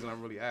only reason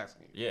I'm really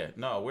asking. Yeah,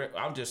 no,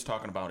 I'm just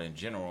talking about in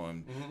general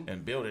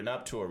and building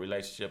up to a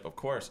relationship. Of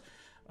course,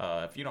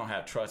 if you don't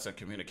have trust and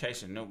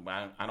communication,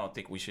 I don't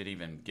think we should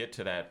even get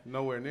to that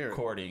Nowhere near it.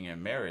 courting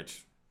and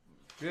marriage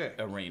Yeah.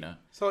 arena.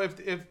 So if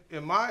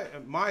in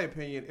my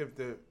opinion,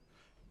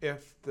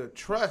 if the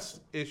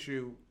trust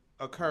issue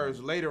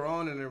occurs later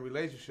on in a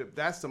relationship,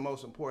 that's the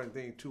most important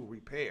thing to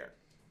repair.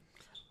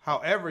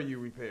 However you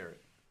repair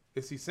it,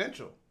 it's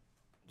essential.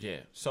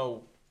 Yeah.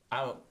 So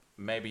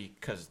maybe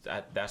because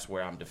that's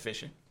where I'm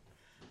deficient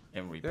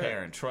in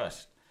repairing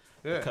trust.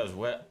 Yeah. Because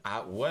what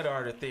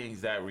are the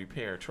things that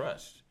repair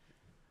trust?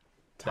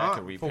 Time, That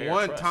can repair for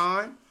one, trust.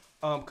 time,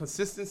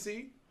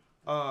 consistency,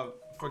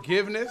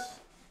 forgiveness,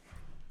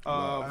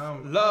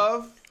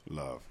 love.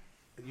 Love.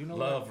 you know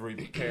Love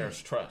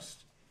repairs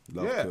trust.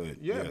 Love Yeah, could.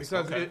 yeah, Yes.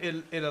 because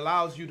Okay. it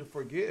allows you to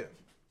forgive.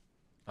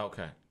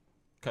 Okay.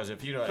 Because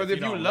if you don't, Because if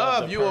you don't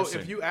love, the you will,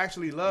 person, if you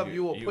actually love,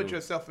 you will put you-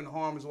 yourself in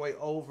harm's way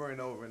over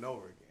and over and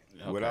over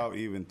again. okay. Without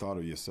even thought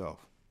of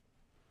yourself.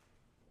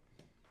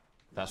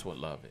 That's what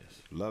love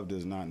is. Love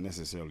does not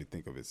necessarily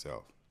think of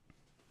itself.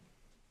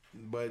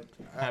 But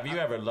Have you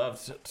ever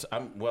loved?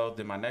 Well,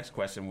 then my next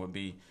question would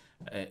be,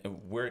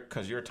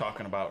 because you're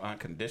talking about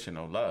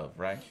unconditional love,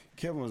 right?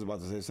 Kevin was about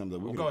to say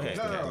something. Well, go ahead.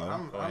 No, Yeah.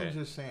 I'm Go ahead.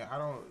 just saying I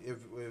don't.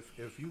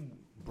 If you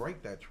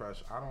break that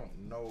trust, I don't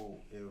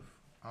know if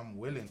I'm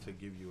willing to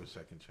give you a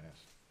second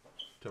chance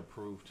to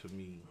prove to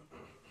me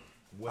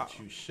what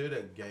you should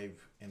have gave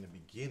in the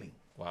beginning.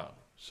 Wow.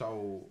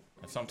 So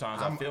And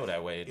sometimes I feel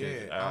that way.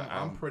 yeah,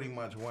 I'm pretty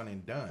much one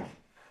and done.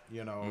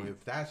 You know,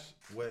 if that's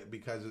what,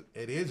 because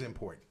it is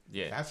important.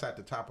 Yeah. That's at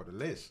the top of the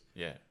list.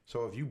 Yeah.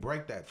 So if you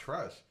break that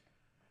trust,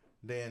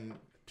 then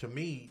to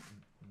me,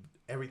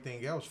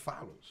 everything else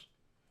follows.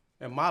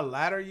 In my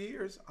latter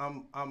years,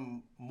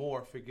 I'm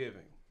more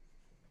forgiving,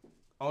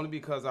 only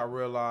because I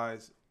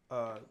realize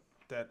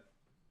that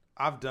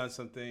I've done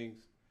some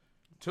things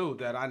too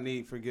that I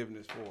need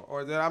forgiveness for,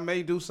 or that I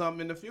may do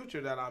something in the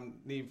future that I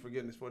need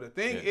forgiveness for. The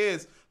thing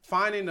is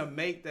finding a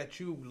mate that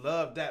you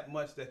love that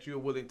much that you're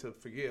willing to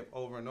forgive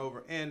over and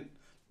over, and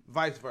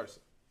vice versa.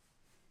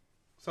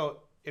 So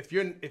if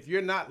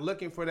you're not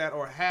looking for that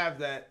or have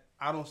that,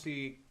 I don't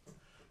see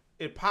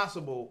it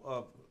possible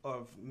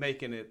of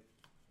making it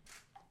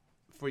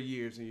for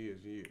years and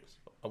years and years.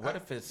 What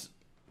if it's?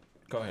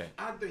 Go ahead.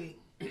 I think,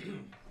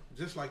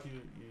 just like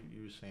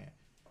you were saying,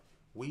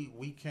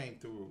 we came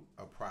through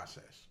a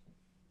process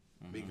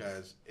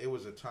because it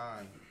was a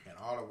time in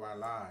all of our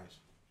lives,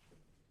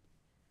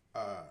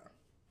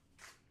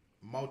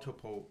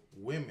 multiple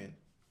women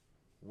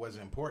was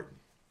important.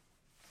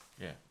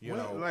 Yeah. You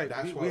know, like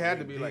that's we had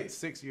to be did. like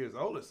 6 years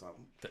old or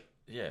something.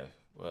 Yeah.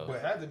 Well, But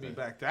it had to be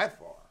back that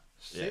far.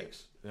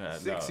 Six. Yeah,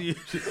 6 no.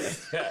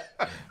 years.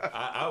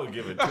 I would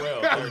give it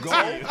 12,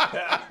 13.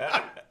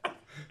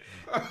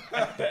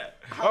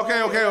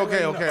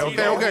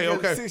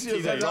 Okay. 6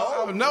 years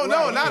ago. No,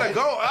 not a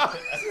goal.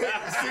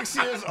 6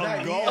 years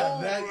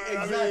ago.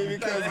 Exactly.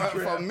 Because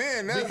for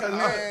men, that's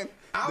man.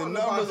 I The was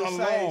numbers about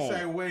to alone.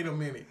 say, wait a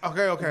minute.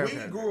 Okay.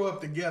 We grew up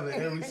together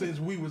ever since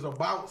we was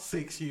about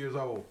 6 years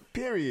old.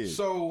 Period.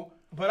 So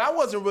But I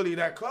wasn't really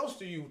that close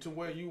to you to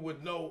where you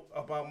would know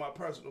about my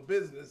personal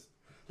business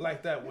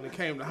like that when it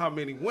came to how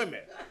many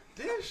women.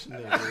 this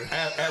nigga.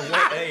 At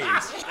what age?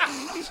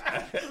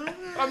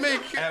 I mean,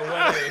 At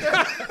what age?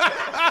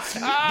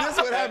 This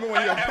what happened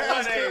when your At what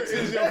pastor age?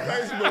 is your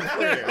Facebook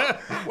friend.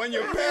 When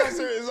your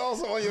pastor is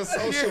also on your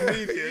social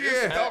media.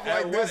 It's stuff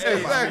At like what this.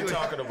 age Exactly. are we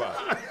talking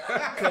about?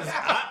 Because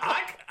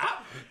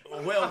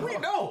well, we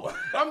know.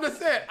 I'm just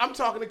saying. I'm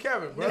talking to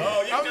Kevin, bro.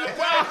 Oh, you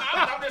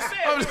I'm just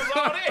saying. We was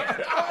all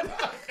there.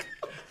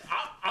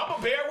 I'm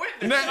a bear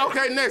witness.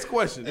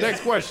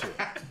 Next question.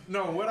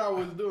 No, what I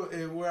was doing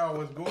and where I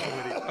was going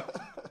with it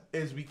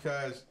is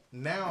because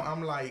now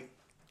I'm like,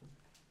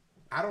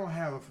 I don't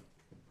have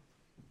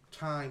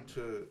time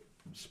to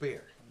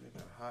spare.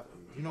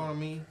 You know what I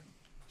mean?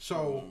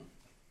 So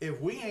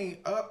if we ain't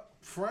up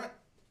front,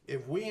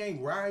 if we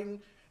ain't riding,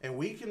 and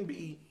we can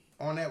be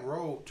on that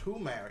road to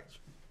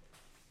marriage,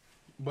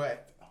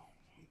 but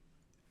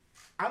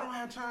I don't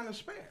have time to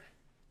spare.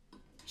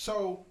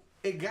 So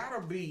it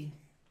gotta be,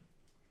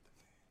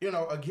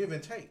 a give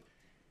and take.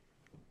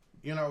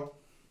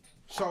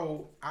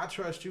 So I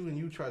trust you and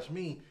you trust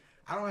me.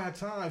 I don't have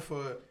time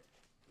for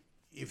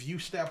if you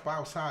step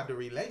outside the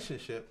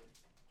relationship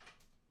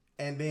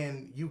and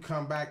then you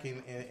come back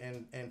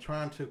and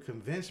trying to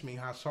convince me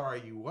how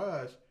sorry you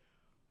was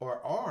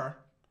or are.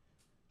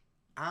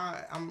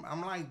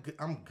 I'm like,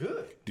 I'm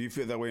good. Do you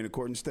feel that way in the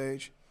courting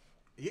stage?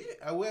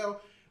 Yeah,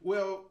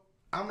 well,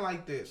 I'm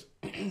like this.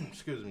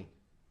 Excuse me.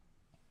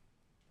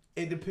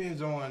 It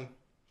depends on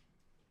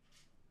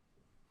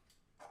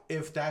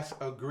if that's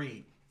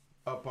agreed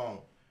upon.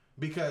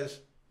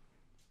 Because,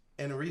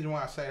 and the reason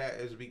why I say that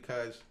is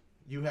because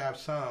you have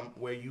some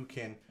where you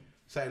can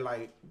say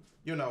like,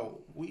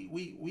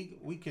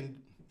 we can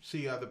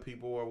see other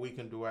people or we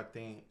can do our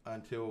thing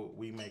until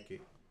we make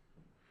it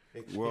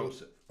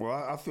exclusive. Well,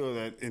 I feel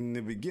that in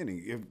the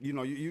beginning, if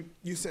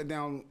you set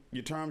down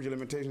your terms, your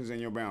limitations,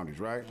 and your boundaries,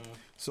 right? Mm-hmm.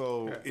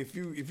 So if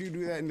you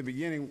do that in the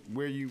beginning,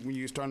 when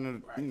you're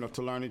starting to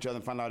to learn each other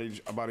and find out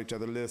about each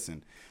other,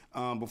 listen.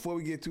 Before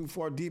we get too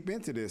far deep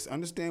into this,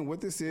 understand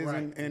what this is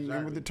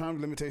and what the terms,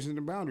 limitations,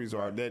 and boundaries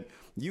are that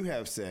you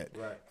have set.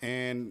 Right.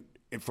 And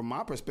from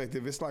my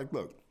perspective, it's like,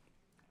 look,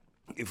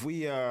 if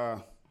we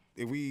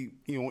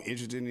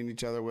interested in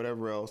each other or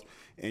whatever else,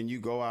 and you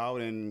go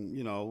out and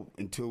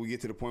until we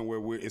get to the point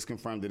where it's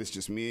confirmed that it's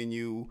just me and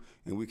you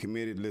and we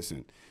committed,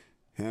 listen,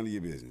 handle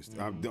your business.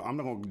 Mm-hmm. I'm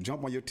not gonna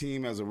jump on your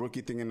team as a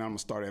rookie thinking I'm gonna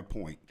start at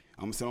point.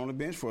 I'm gonna sit on the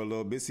bench for a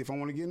little bit, see if I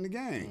want to get in the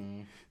game.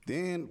 Mm-hmm.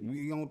 Then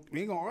we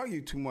ain't gonna argue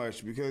too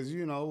much because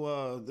we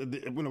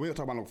don't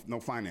talk about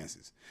no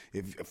finances.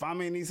 If I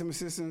may need some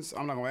assistance,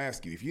 I'm not gonna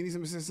ask you. If you need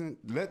some assistance,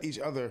 let each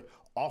other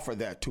offer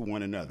that to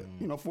one another.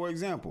 Mm-hmm. For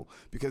example,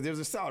 because there's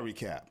a salary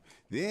cap.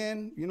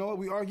 Then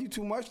we argue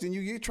too much, then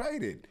you get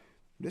traded.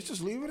 Let's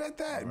just leave it at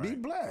that. Right. Be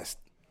blessed.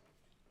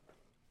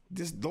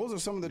 Those are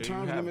some of the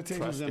terms,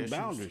 limitations, and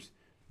boundaries.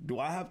 Do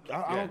I have?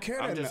 I don't care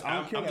that. I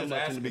don't care that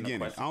much in the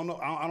beginning. I don't know.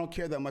 I don't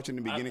care that much in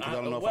the beginning because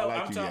I don't know if I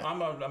like you yet.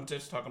 I'm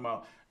just talking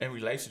about in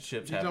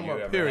relationships. Have you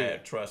ever period.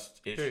 had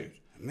trust issues?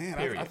 Man,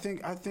 I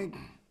think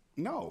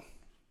no.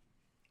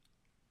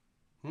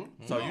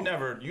 So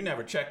no. you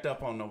never checked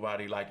up on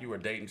nobody like you were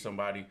dating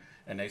somebody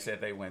and they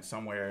said they went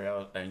somewhere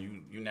else and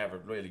you never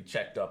really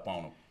checked up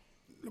on them.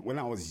 When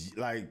I was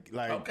like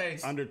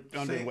under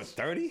what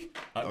 30?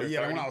 Under 30?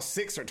 When I was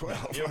 6 or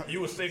 12. You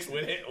were 6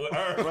 with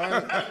her.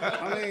 Right?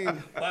 I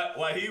mean,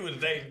 while he was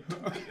dating.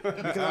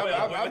 Because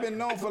I've been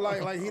known for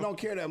like he don't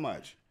care that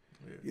much.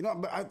 Yeah.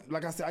 But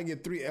like I said, I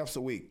get 3 Fs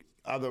a week.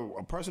 Either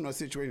a person or a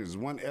situation is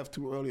 1 F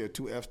too early or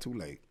 2 Fs too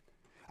late.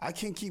 I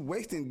can't keep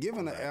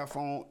giving an F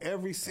on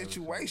every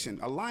situation.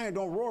 A lion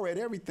don't roar at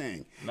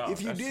everything. No,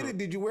 if you did it,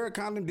 did you wear a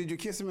condom? Did you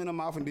kiss him in the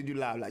mouth? And did you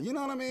lie? You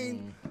know what I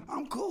mean?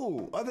 I'm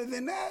cool. Other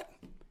than that,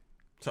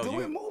 so do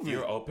it moving.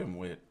 You're open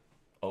with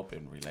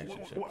open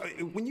relationship.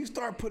 When you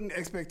start putting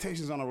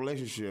expectations on a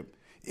relationship,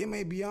 it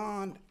may be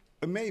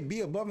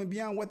above and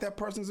beyond what that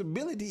person's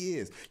ability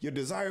is. Your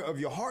desire of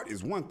your heart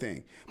is one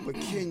thing, but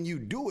can you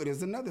do it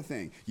is another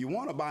thing. You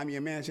want to buy me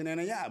a mansion and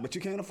a yacht, but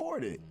you can't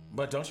afford it.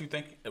 But don't you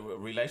think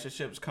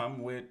relationships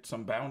come with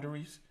some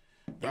boundaries?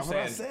 That's what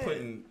I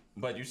said.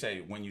 But you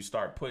say when you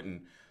start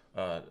putting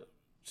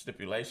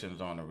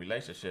stipulations on a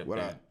relationship.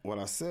 What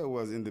I said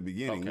was in the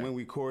beginning, Okay. when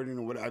we courting,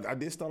 or what I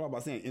did start off by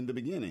saying in the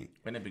beginning.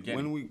 In the beginning.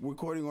 When we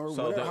recording or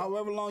So whatever,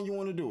 however long you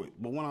want to do it.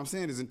 But what I'm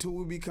saying is until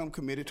we become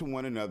committed to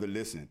one another,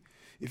 listen,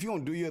 if you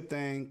don't do your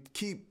thing,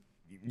 keep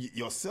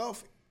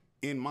yourself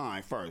in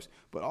mind first,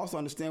 but also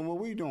understand what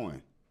we're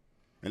doing.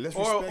 And let's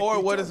respect or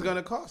each what other. it's going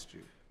to cost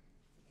you.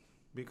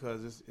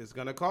 Because it's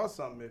going to cost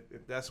something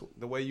if that's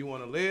the way you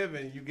want to live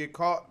and you get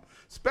caught,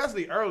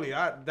 especially early.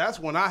 That's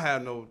when I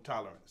have no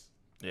tolerance.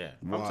 Yeah.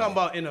 I'm talking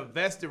about in a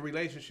vested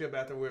relationship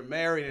after we're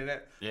married and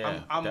that.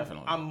 Yeah, I'm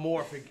definitely. I'm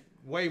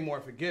way more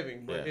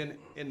forgiving. But Yeah.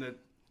 in the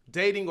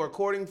dating or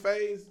courting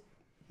phase,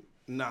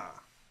 nah,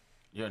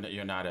 You're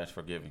not as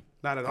forgiving.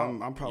 not at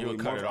all. I'm probably You would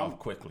cut more, it off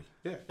quickly.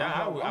 Yeah.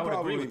 I would agree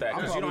probably- with that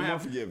I'm because you probably don't more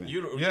have forgiving.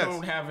 you Yes.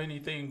 don't have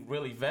anything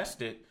really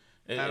vested.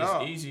 At It's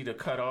all. easy to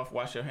cut off,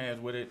 wash your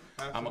hands with it.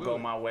 I'm gonna go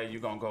Absolutely. my way,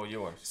 you're gonna go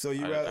yours.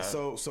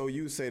 So so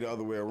you say the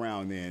other way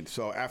around then.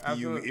 So after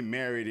you Absolutely. get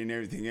married and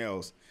everything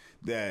else,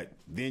 that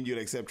then you'd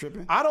accept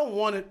tripping? I don't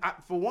want it.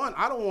 For one,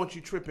 I don't want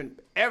you tripping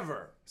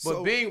ever. But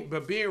So- being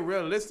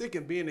realistic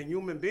and being a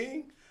human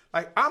being,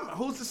 like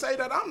who's to say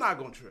that I'm not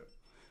gonna trip?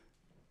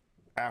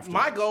 After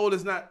My goal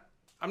is not.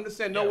 I'm just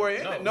saying nowhere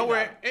in no, it, we're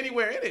not.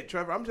 anywhere in it,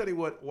 Trevor. I'm telling you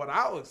what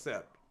I'll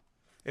accept.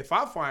 If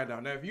I find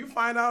out now, if you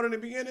find out in the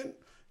beginning,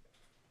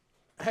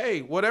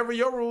 hey, whatever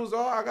your rules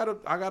are, I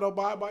gotta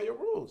abide by your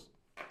rules.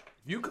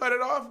 If you cut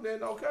it off,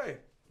 then okay.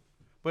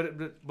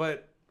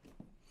 But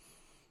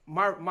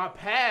my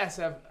past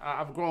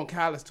I've grown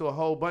callous to a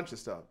whole bunch of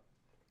stuff.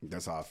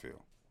 That's how I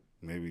feel.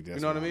 Maybe that's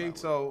You know what I mean?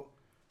 So,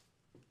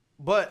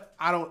 but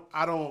I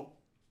don't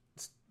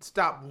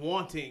stop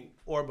wanting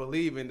or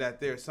believing that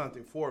there's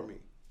something for me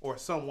or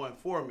someone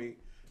for me,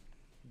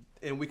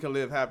 and we can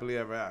live happily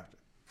ever after.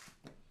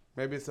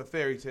 Maybe it's a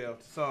fairy tale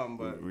to some,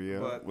 but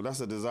well, that's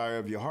a desire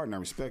of your heart, and I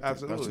respect it.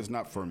 Absolutely. That's just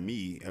not for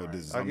me a I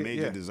get-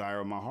 major yeah. desire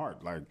of my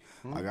heart. Like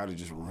I got to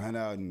just run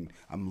out and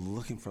I'm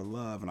looking for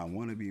love, and I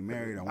want to be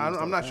married.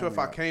 I'm not sure if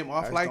I came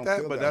off like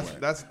that, but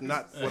that's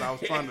not what I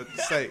was trying to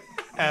say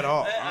at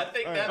all. I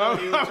think that's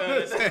what you were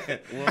trying to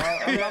say.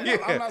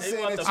 I'm not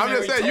saying that. I'm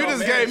just saying, you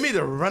just gave me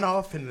the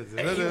runoff and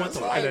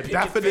the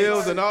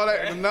daffodils and all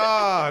that.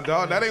 Nah,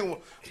 dog, that ain't.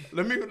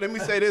 Let me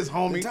say this,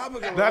 homie.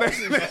 topic of That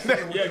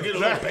ain't. Yeah, get a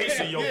little bass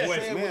in your voice.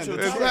 Man, the topic of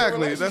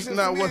Exactly. That's relationships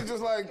not to me what- is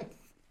just like.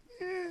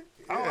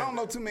 I don't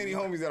know too many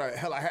homies that are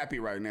hella happy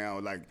right now,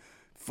 like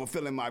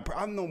fulfilling my.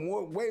 I know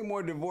way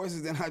more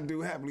divorces than I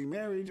do happily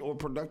married or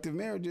productive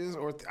marriages,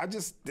 or I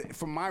just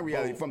from my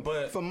reality,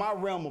 from my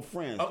realm of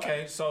friends.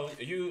 Okay, so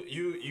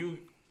you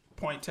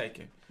point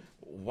taken.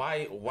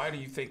 Why do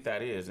you think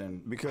that is,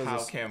 and Because how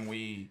it's- can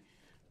we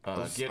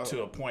get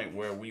to a point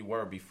where we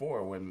were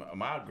before when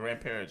my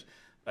grandparents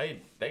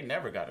they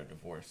never got a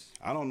divorce?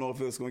 I don't know if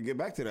it's going to get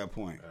back to that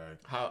point.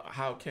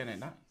 How can it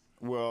not?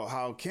 Well,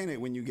 how can it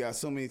when you got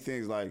so many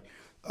things like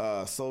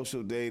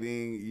social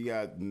dating? You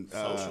got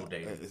Social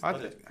dating.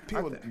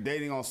 people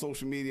dating on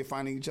social media,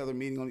 finding each other,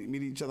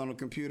 meeting each other on a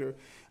computer.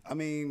 I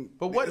mean,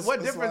 But what it's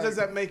difference does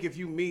like that make if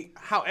you meet,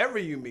 however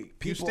you meet?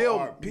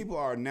 People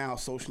are now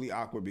socially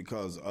awkward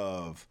because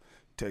of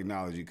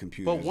technology,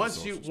 computers. But and once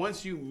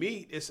social you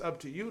meet, it's up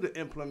to you to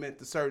implement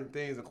the certain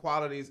things and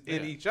qualities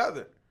in each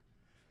other.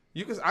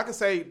 I can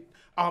say,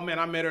 oh man,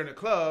 I met her in the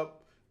club.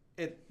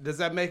 Does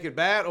that make it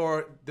bad,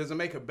 or does it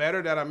make it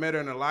better that I met her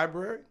in the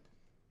library?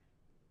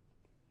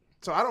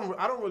 So I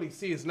don't really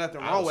see it's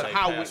nothing I wrong would with say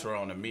how pass her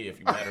on to me if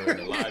you met her in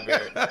the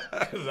library,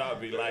 because I'd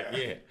be like,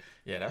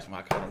 yeah, that's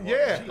my kind of woman.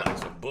 Yeah. She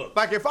likes a book.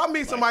 Like if I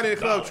meet somebody in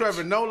the club, knowledge.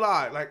 Trevor, no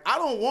lie, like I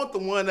don't want the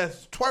one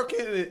that's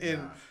twerking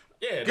and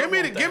Yeah, give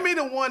me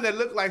the one that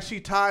look like she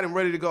tired and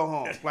ready to go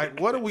home. Like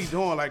what are we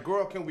doing? Like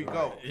girl, can we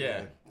go?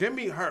 Yeah. Give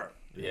me her.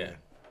 Yeah.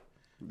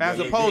 As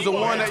opposed to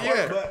one that,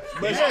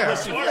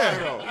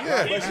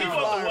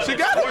 she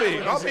gotta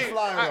be. I mean,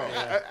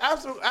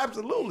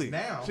 absolutely.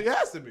 Now. She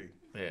has to be.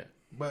 Yeah.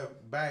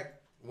 But back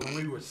when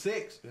we were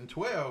 6 and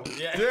 12,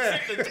 Yeah.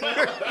 give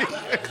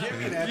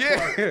me that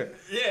Yeah,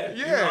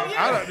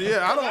 part.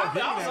 yeah. I don't want.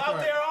 I was out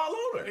there all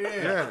over.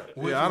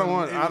 Yeah, I don't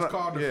want. It I was don't.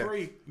 called the Yeah,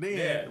 freak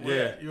then.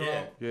 Yeah. You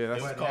know? yeah.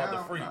 That's But called the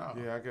now, freak. no.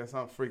 yeah. I guess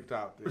I'm freaked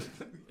out there.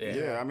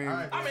 Yeah, I mean,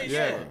 I mean,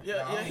 Yeah.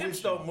 your hips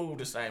don't move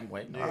the same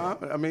way. No.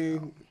 I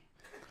mean,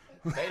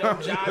 They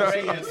don't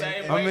gyrate the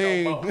same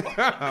way no more.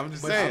 I'm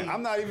just saying.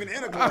 I'm not even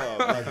in a club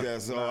like that,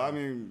 so I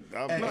mean,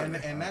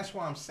 and that's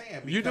why I'm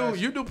saying. You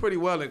do pretty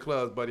well in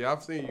clubs, buddy.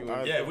 I've seen you.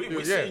 Yeah,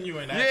 we seen you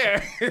in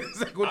that. Yeah. It's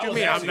like, what you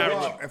mean? I'm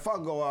not. if I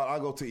go out, I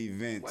go to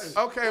events.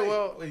 Okay,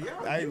 well,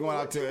 I ain't going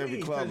out to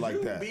every club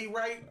like that. Be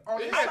right on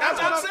this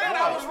That's what I'm saying.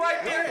 I was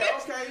right there.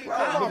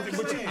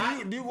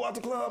 Okay. Do you go out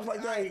to clubs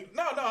like that?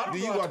 No, I don't Do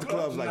you go out to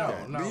clubs like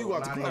that? No, Do you go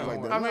out to not clubs like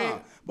anymore. that? I mean- Nah.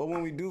 But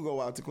when we do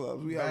go out to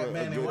clubs, we have a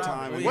Batman and good Robin.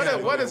 time. and What we is-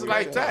 have what a- is we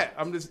like have- that?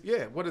 I'm just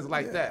what is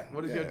like Yeah, that?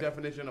 What is your yeah.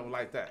 definition of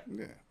like that?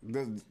 Yeah,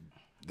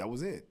 that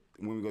was it.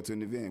 When we go to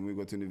an event, when we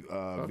go to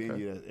a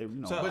venue that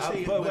every So, But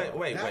see,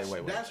 wait.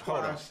 That's Hold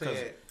why on, I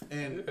said,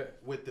 and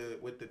with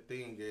the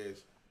thing is,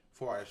 as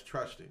far as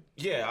trusting.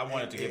 Yeah, I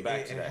wanted to get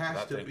back to that. It 'cause I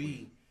has to think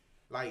be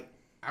like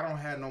I don't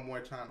have no more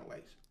time to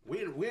waste.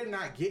 We're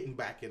not getting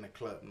back in the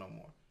club no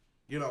more.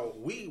 You know,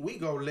 we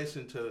go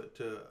listen to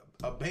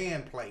a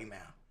band play now.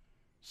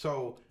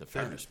 So the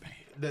furnace band.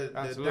 the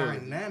Absolutely.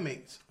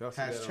 dynamics Y'all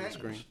see has that on the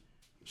screen. changed.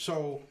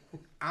 So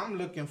I'm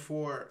looking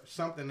for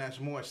something that's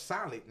more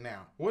solid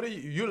now. What are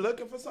you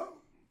looking for something?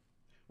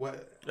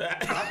 What?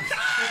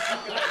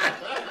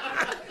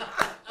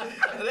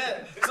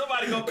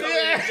 Somebody gonna come in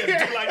and just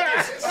do like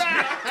this.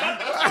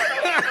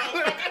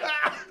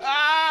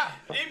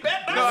 He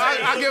bet not No,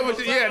 say I get what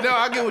you. Yeah, no,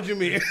 I get what you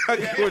mean. I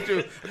get what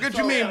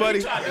you mean, buddy.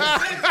 He tried to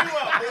set you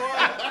up,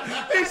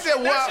 boy. He said,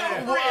 "What?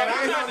 I'm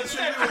trying to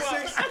set you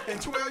up. 6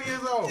 and 12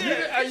 years old.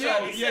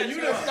 Yeah,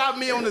 you done stopped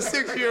me on the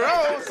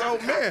 6-year-old, so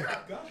man.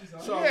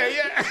 So, Yeah.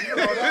 You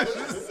know,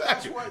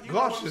 that's what you know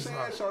what I'm Cautious, saying.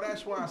 huh? So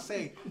that's why I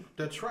say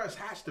the trust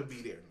has to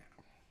be there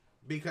now,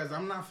 because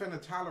I'm not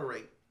finna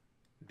tolerate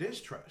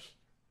distrust.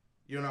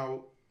 You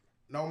know,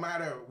 no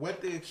matter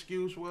what the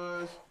excuse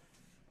was,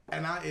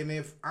 and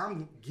if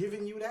I'm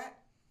giving you that,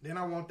 then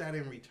I want that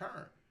in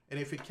return. And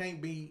if it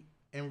can't be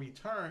in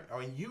return,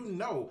 or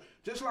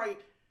just like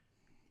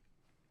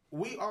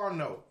we all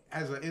know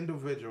as an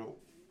individual,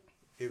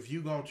 if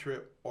you gonna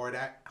trip or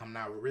that I'm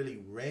not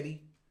really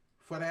ready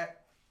for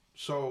that.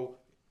 So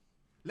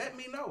let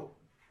me know.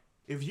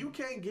 If you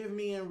can't give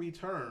me in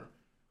return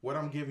what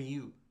I'm giving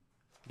you,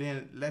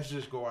 then let's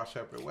just go our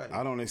separate ways.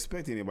 I don't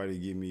expect anybody to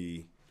give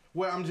me.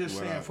 Well, I'm just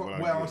what saying.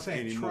 I I'm give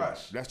saying anymore.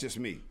 trust. That's just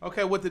me.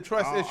 Okay, with the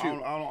trust I issue.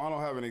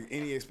 don't have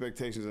any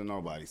expectations of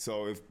nobody.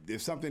 So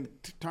if something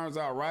turns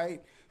out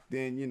right,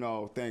 then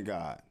thank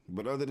God.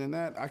 But other than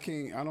that, I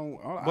can't. I don't.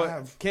 But I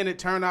have. can it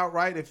turn out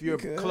right if you're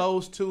could.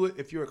 close to it?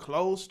 If you're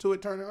close to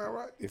it turning out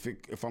right?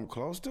 If I'm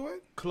close to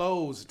it,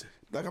 Closed.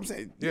 like I'm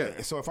saying,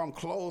 Yeah. So if I'm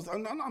closed,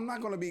 I'm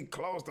not going to be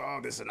close to. Oh,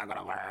 this is not going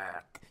to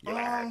work. You'll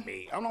hurt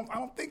me. I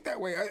don't think that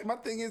way. My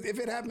thing is, if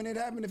it happened, it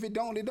happened. If it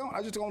don't, it don't.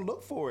 I just gonna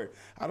look for it.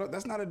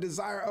 That's not a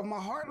desire of my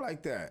heart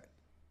like that.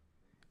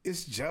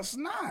 It's just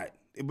not.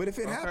 But if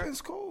it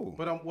happens, cool.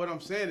 But what I'm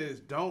saying is,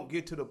 don't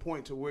get to the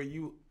point to where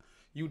you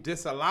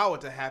disallow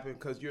it to happen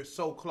because you're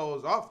so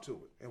closed off to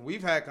it. And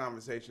we've had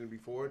conversations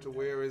before to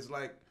where it's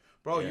like,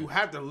 bro, you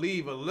have to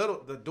leave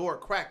the door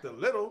cracked a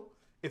little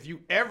if you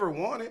ever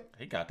want it.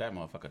 He got that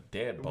motherfucker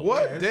dead bolt.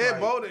 What? it's Dead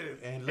like- bolted,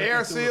 and air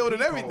looking through a sealed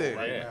and peephole everything.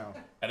 right Yeah. now.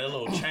 And a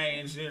little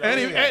change,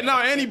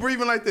 And he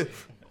breathing like this.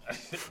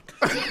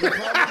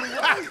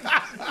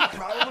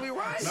 Probably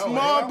right.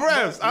 Small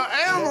breaths. I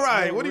am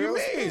right. What do you Real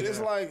mean? shit. It's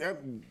like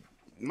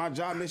my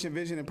job, mission,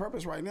 vision, and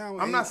purpose right now.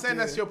 I'm not saying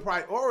that's your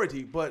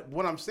priority, but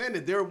what I'm saying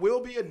is there will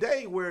be a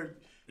day where,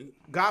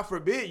 God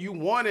forbid, you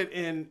want it,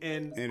 and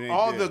it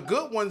all ain't the there.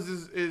 good ones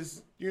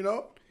is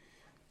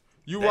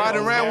you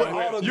riding around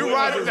with you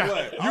riding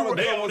All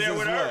the good ones is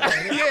what?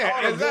 yeah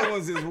All the good exactly.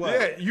 ones is what?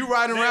 Yeah, you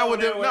riding around with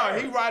them. there No,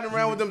 with he riding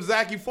around with them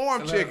Zaki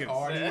Farm chickens.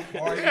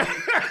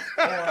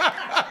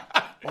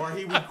 Or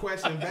he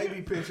requesting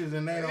baby pictures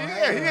and they don't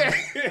have them.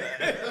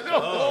 Yeah,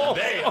 Oh,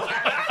 damn.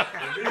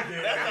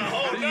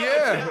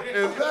 yeah,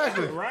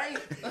 exactly. Right.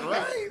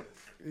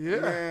 Yeah,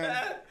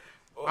 Man.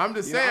 I'm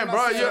just You know, saying,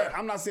 bro.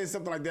 I'm not saying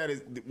something like that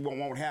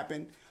won't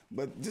happen,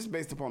 but just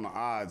based upon the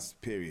odds,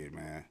 period,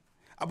 man.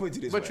 I'll put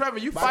it this way. But Trevor,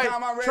 you By fight- the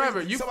time I'm ready,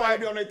 Trevor, you somebody fight-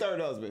 be on their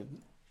third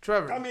husband.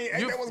 Trevor, I mean,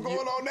 ain't that what's going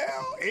on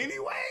now?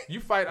 Anyway.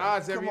 You fight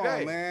odds every Come on,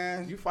 day,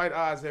 man. You fight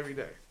odds every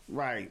day.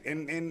 Right.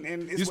 And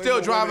it's You way still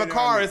more drive a women than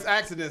car, men. it's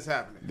accidents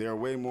happening. There are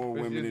way more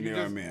But women you than there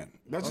are just- men.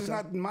 That's just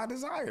not my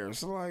desire.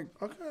 So like,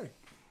 Okay.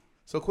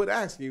 So quit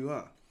asking you,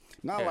 huh?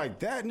 not like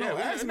that. No, Yeah, we're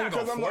ask me not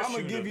because gonna I'm force gonna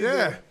you give to- you.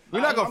 Yeah.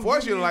 We're not going to I'm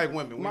force you to giving like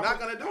women. We're my- not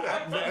going to do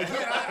that. Again,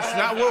 It's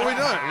not what we're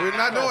doing. We're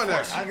not doing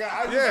that. I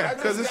Yeah, just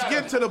because it's gotta-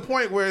 getting to the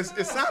point where it's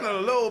sounding a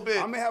little bit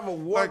I may have a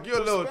warped like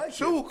you're a little perspective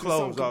too to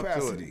close some off to it.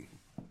 capacity.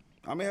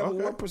 I may have Okay.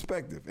 a warped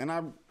perspective, and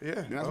that's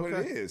what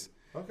okay. it is.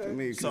 Okay. To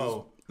me,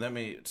 'cause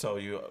So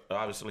you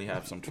obviously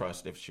have some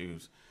trust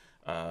issues.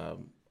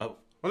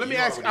 Well, let me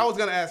ask. I was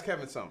going to ask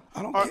Kevin something.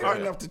 I don't care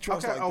enough to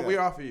trust okay, like oh, that. we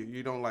offer you.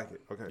 You don't like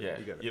it. Okay. Yeah,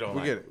 we get it. you don't we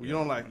like get it. it. You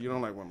don't like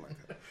women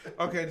like that.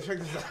 Okay, check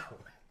this out.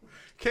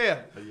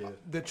 Kev,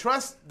 the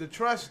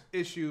trust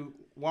issue.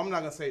 Well, I'm not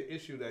gonna say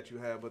issue that you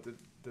have, but the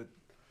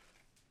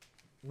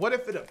what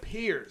if it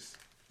appears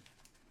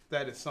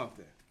that it's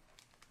something?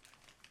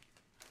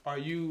 are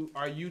you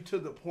to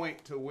the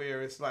point to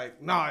where it's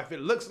like, nah, if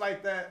it looks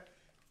like that,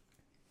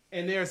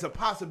 and there's a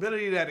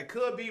possibility that it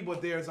could be,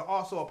 but there's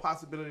also a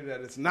possibility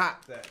that it's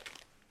not that,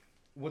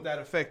 would that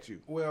affect you?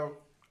 Well,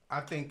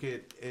 I think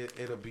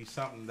it'll be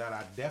something that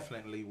I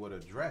definitely would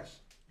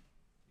address.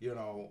 You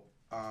know,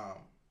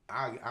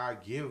 I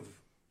give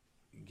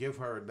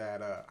her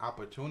that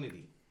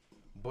opportunity,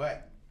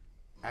 but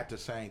at the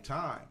same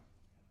time,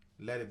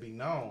 let it be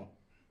known,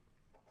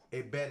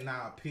 it better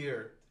not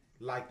appear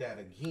like that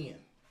again.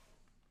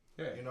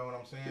 Yeah. You know what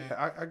I'm saying?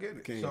 Yeah, I get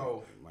it.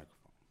 So,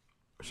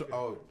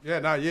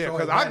 Yeah, So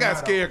because it I better got not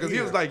scared because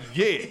he was appear. like,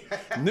 yeah,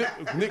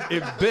 Nick,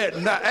 it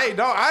bet not. Hey,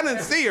 dog, I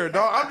didn't see her,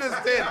 dog. I'm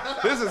just saying,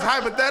 this is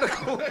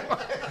hypothetical.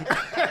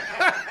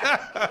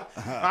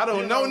 I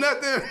don't know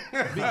nothing.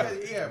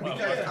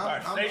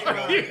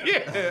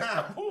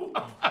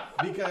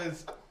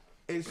 Because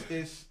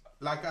it's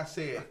like I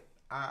said,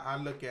 I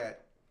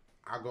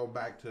go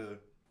back to,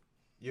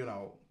 you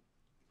know,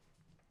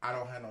 I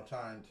don't have no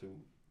time to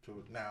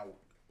now,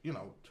 you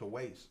know, to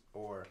waste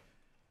or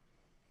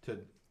to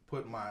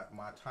put my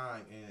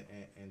time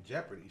in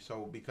jeopardy.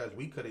 So because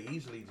we could have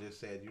easily just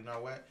said, you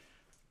know what,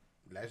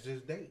 let's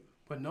just date.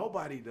 But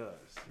nobody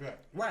does.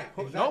 Right.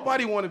 Exactly.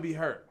 Nobody want to be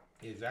hurt.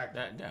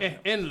 Exactly.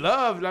 In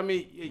love, I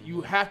mean,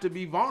 you have to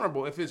be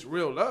vulnerable if it's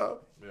real love.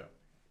 Yeah.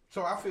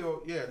 So I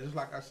feel, just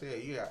like I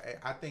said,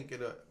 I think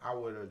I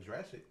would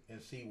address it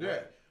and see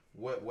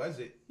what was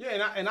it.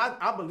 Yeah, and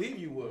I believe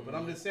you would, but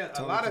I'm just saying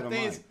a lot of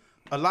things.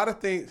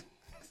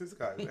 This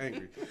guy is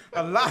angry.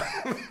 I'm not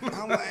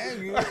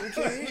angry. We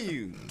can't hear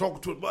you.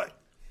 Talking to his butt.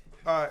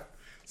 All right.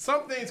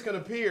 Some things can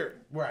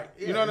appear. Right.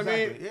 Yeah, You know what I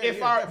exactly. mean?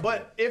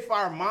 Yeah, If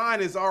our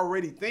mind is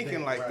already thinking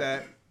Then, like right.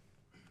 that,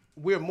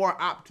 we're more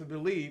apt to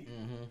believe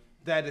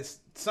that it's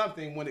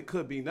something when it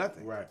could be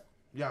nothing. Right.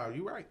 Yeah,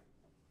 you're right.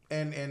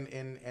 And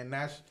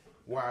that's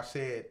why I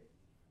said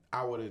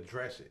I would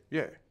address it.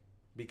 Yeah.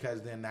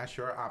 Because then that's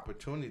your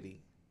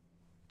opportunity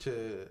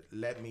to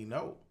let me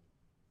know.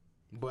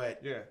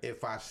 But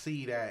if I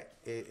see that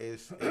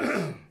it's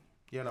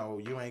you know,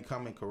 you ain't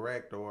coming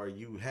correct or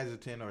you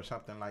hesitant or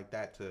something like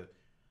that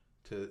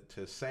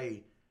to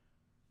say,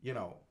 you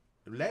know,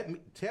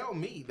 tell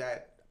me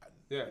that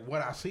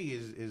what I see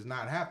is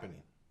not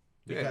happening.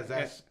 Because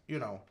that's, you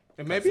know.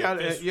 And maybe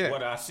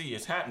what I see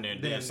is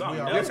happening, then something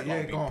else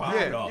gonna be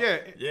popping up.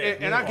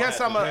 And I guess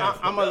I'm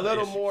a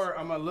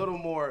little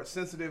more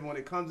sensitive when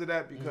it comes to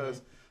that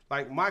because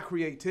like my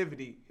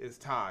creativity is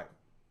tied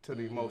to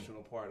the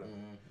emotional part of it.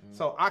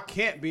 So I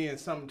can't be in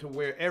something to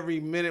where every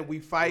minute we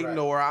fighting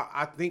or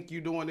I think you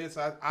doing this.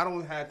 I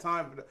don't have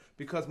time for that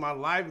because my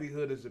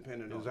livelihood is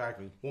dependent on it.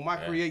 Exactly. When my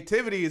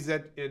creativity is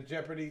in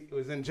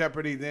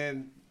jeopardy,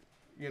 then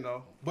you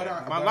know,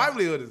 my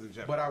livelihood is in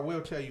jeopardy. But I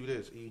will tell you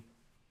this, E.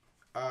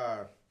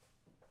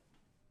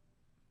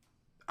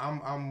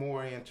 I'm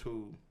more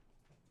into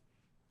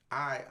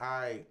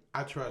I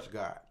trust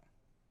God.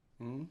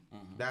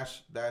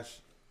 That's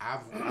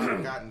I've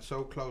gotten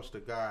so close to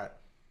God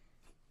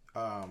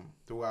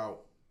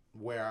throughout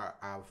where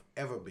I've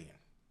ever been.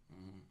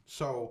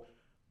 So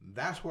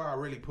that's where I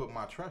really put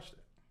my trust in.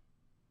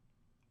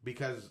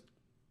 Because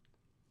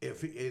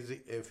if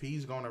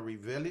he's gonna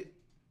reveal it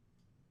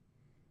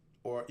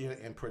or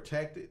and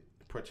protect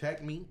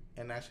me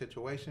in that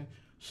situation.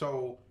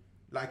 So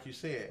like you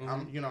said,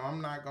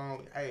 I'm not gonna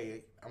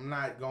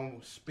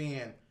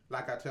spend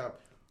like I tell.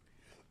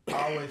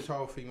 I always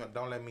told female,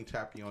 don't let me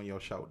tap you on your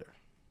shoulder.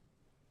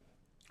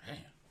 Damn.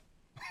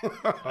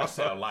 That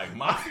sound like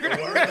mafia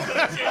words.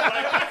 Let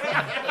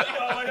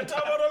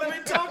me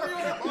talk to you.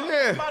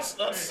 My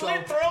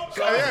slit throat.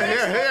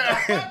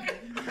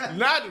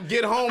 Not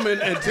get home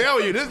and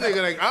tell you this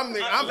nigga like I'm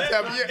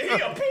tapping you. He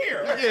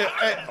appear.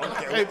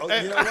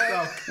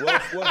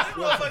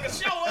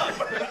 Motherfucker, show up.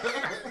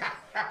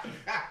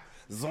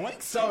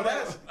 Zoink. So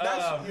that's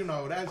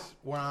that's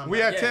where I'm. We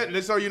have 10.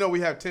 So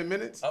we have 10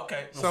 minutes.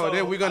 Okay. So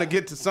then we're gonna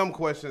get to some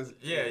questions.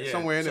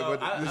 Somewhere in so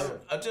it.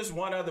 But I just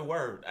one other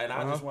word, and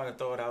I just want to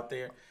throw it out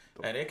there,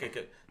 and it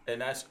could,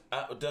 and that's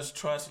does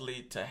trust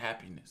lead to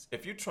happiness?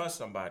 If you trust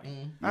somebody,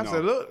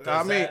 absolutely.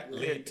 Does that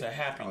lead to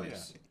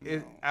happiness?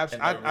 I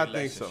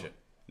think so.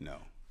 No.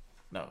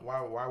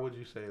 Why would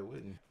you say it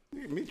wouldn't?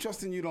 Me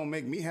trusting you don't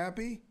make me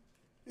happy.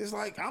 It's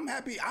like I'm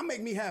happy. I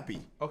make me happy.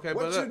 Okay,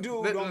 what but you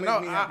do don't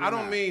make me happy. I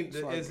don't mean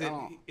like,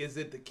 is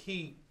it the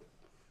key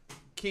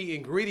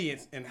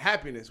ingredients in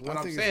happiness? What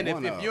I'm saying,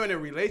 if you're in a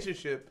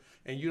relationship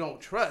and you don't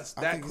trust,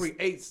 that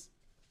creates.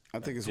 I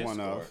think it's discord.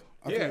 one of.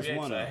 I think it's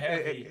one of.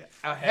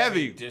 A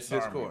heavy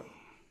discord.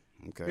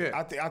 Okay. Yeah.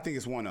 I think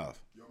it's one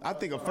of. I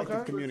think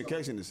effective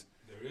communication is.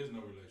 There is no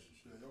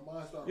relationship. Your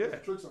mind starts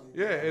playing tricks on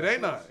you. Yeah, it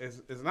ain't not.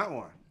 It's not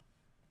one.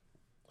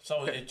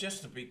 So it's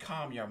just to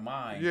calm your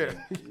mind. Yeah.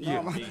 Be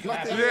happy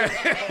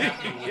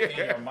within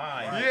your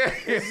mind. Yeah.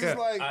 It's just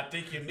like, I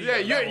think you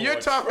need. You're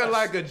talking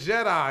like a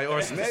Jedi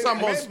or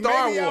some on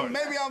Star Wars.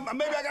 Maybe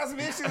I got some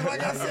issues,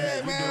 like I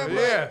said, man.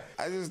 Yeah.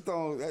 I just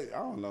don't. I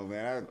don't know,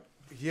 man.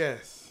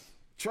 Yes.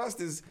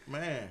 Trust is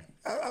man.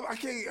 I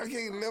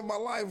can't live my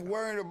life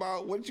worrying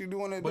about what you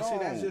doing at But see, home.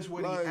 that's just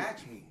what Like, he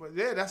asked me. But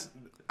yeah, that's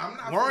I'm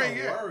not worrying.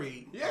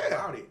 worried Yeah.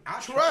 about it. I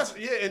trust.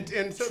 Yeah,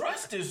 and so,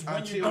 Trust is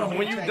when you Until don't,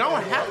 when you Take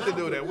don't that have to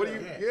away. do that. What do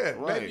you? Yeah. Yeah,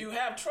 Right. if you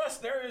have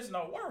trust, there is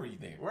no worry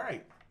there.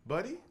 Right.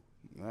 buddy.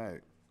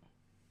 right.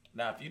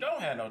 Now, if you don't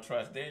have no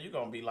trust, then you're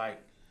gonna be like,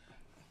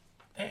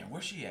 "Damn,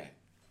 where's she at?"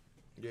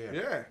 Yeah.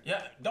 Yeah.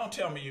 Yeah, don't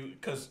tell me you,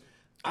 because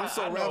I'm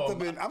so know,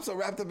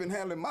 wrapped up in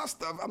handling my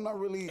stuff. I'm not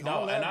really.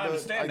 No, on and that, I but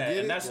understand that, get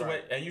and it. that's the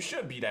way, and you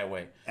should be that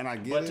way. And I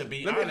get but it. to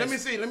be Let me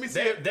honest, see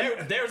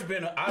there's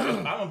been.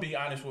 I'm gonna be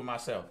honest with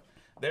myself.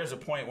 There's a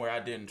point where I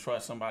didn't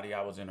trust somebody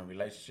I was in a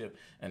relationship,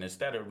 and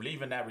instead of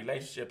leaving that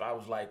relationship, I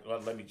was like, well,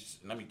 let me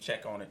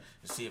check on it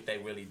to see if they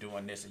really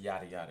doing this and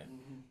yada yada.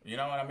 You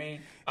know what I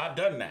mean? I've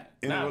done that.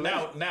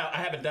 Now I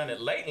haven't done it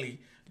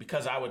lately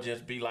because I would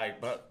just be like,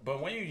 but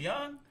when you're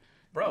young,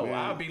 bro,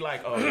 I'll be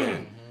like, oh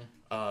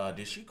yeah.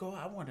 Did she go?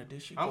 I wonder,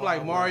 did she go? I'm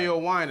like Mario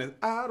Winans.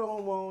 I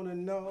don't want to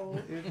know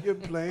if you're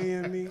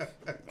playing me.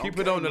 Keep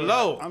it on the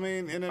low. I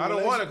mean, in a I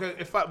don't want to.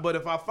 If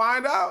I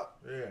find out,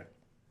 Yeah.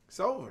 it's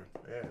over.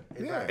 Yeah.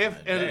 Yeah.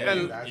 If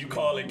and You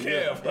call it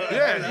Kev.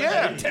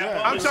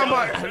 yeah. I'm talking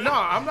about. No,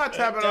 I'm not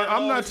tapping on.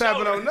 I'm not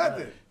tapping on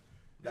nothing.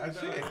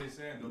 That's Like it. they're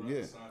saying, though, the Yeah.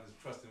 other side is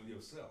trusting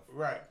yourself.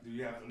 Right. Do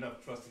you have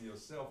enough trust in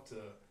yourself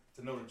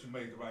to know that you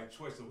made the right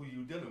choice of who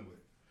you're dealing with?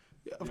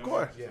 Yeah, of You know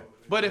course.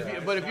 what I mean?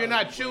 So, But yeah, if you're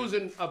not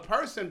choosing a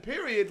person,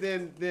 period,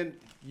 then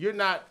you're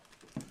not.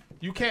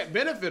 You can't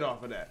benefit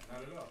off of that.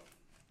 Not at all.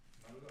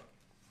 Not at all.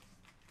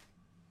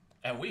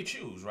 And we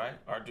choose, right?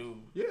 Or do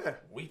Yeah.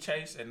 we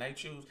chase and they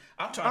choose?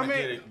 I'm trying I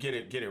to mean- get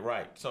it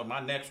right. So my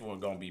next one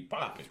gonna be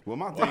popping. Well,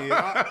 my thing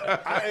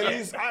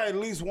is, I at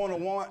least want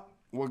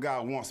what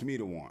God wants me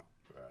to want.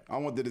 I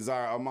want the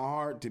desire of my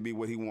heart to be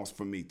what He wants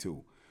for me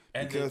too.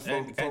 And Because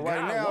and for right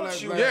God now,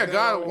 wants you- Yeah,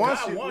 God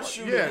wants God you. wants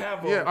you yeah, to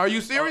have yeah. Are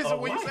you serious a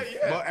when you life. say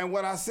yeah? But, and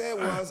what I said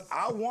was,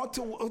 I want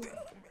to.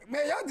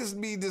 Man, y'all just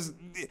be just.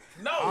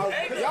 No,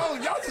 y'all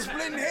just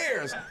splitting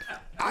hairs.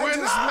 We're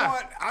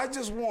not. I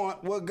just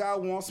want what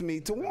God wants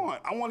me to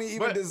want. I want to even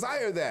But-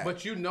 desire that.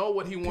 But you know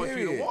what He wants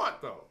you to Period.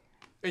 want, though.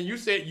 And you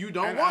said you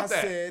don't and want I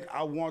that. said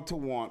I want to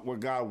want what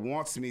God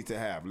wants me to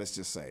have. Let's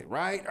just say,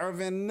 right,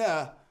 Irvin?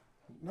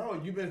 No,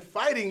 you've been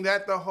fighting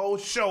that the whole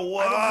show.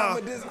 I don't have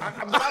a dis-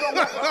 I don't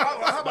want,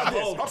 how about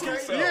this? whole Okay,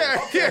 two-cell.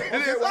 Yeah, okay,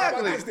 well, how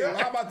about exactly. this then?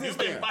 How about this You've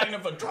been then?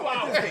 fighting for 2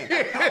 hours.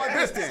 How about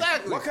this then?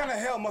 Exactly. What kind of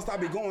hell must I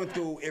be going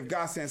through if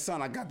God says,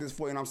 son, I got this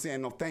for you, and I'm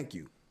saying no thank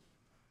you?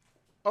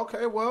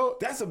 Okay, well,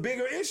 That's a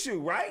bigger issue,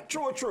 right?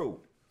 True or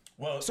true?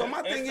 Well, So my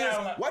it thing is,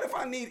 sound like- what if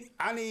I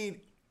need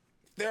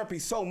therapy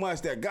so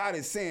much that God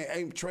is saying,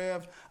 hey,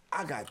 Trev,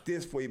 I got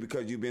this for you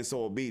because you've been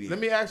so obedient. Let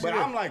me ask you But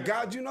this. I'm like,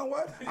 God, you know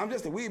what? I'm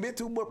just a wee bit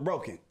too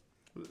broken.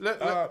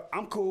 let-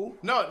 I'm cool.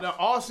 no,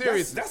 all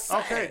serious. That's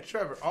sad. Okay,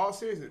 Trevor, all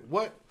serious.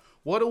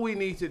 What do we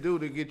need to do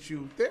to get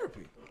you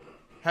therapy?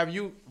 Have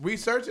you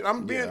researched it?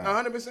 I'm being Yeah.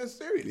 100%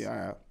 serious.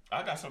 Yeah,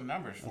 I got some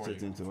numbers for you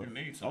checked into if it. you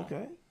need some.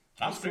 Okay.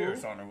 I'm That's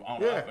serious cool. on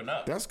the Yeah. up and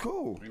up. that's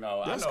cool. You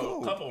know, That's I know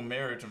cool. a couple of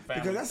marriage and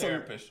family Because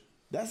therapists.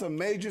 that's a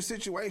major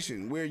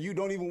situation where you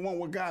don't even want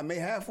what God may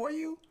have for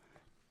you.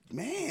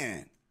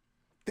 Man,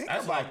 think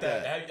That's about like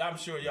that. I'm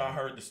sure y'all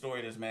heard the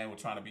story. This man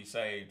was trying to be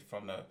saved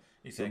from the.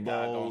 He said, The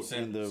 "God boat gonna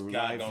send and the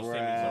God life gonna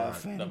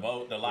raft send me and the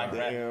boat, the life the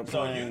raft."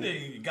 So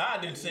airplane.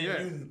 God didn't send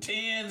Yeah. you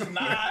 10s,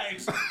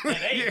 9s, and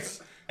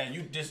 8s, and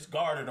you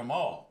discarded them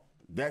all.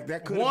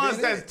 that could Ones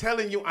have been that's it.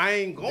 telling you I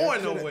ain't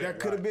going nowhere. That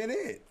could have been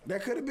it.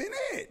 That could have been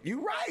it.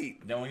 You right.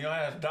 Then when your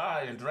ass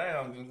died and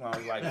drowned, you know,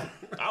 like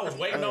I was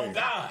waiting on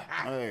God.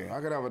 Hey,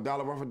 I could have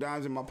 $1 worth of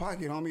dimes in my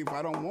pocket, homie. If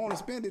I don't want to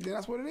spend it, then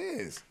that's what it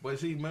is. But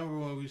see, remember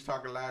when we was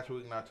talking last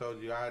week and I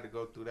told you I had to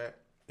go through that?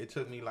 It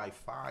took me like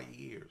 5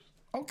 years.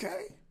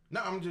 Okay. No,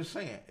 I'm just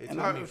saying. It And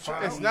took me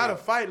 5 It's years not a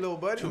fight, little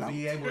buddy. to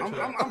be able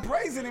to. I'm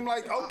praising him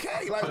like,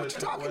 okay, like what you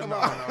talking Well,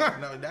 about?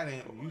 No, that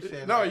ain't. You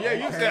said No, like, yeah,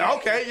 you said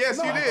okay. Yes,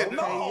 you did.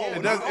 no,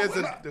 It's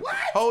a what?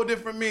 whole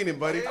different meaning,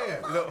 buddy.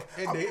 Yeah, No.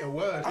 it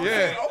was.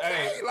 Yeah. Okay,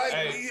 Hey, like,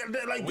 hey,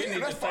 like we damn, need to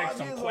that's take 5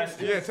 some years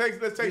questions. Yeah,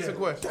 let's take some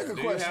questions. Take a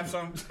Do you question. have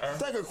some?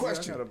 Take a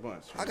question. I got a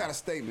bunch. I got a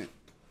statement.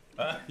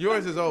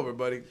 Yours is over,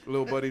 buddy.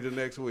 Little buddy, the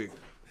next week.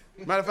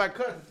 Matter of fact,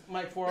 cut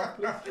Mike for us,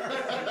 please.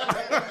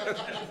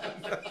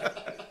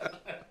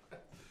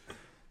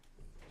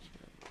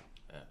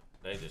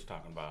 They just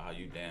talking about how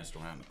you danced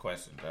around the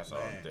questions. That's all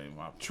I'm doing.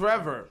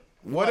 Trevor,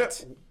 what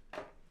if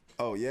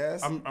Oh,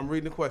 yes? I'm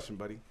reading the question,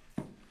 buddy.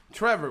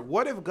 Trevor,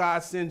 what if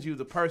God sends you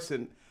the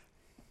person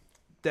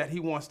that He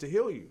wants to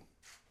heal you,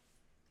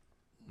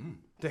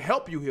 to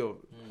help you heal?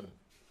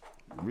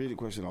 Read the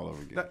question all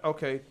over again.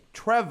 Okay,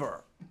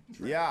 Trevor,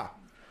 Yeah.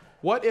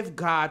 what if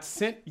God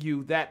sent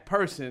you that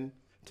person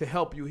to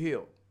help you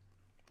heal?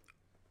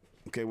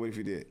 Okay, what if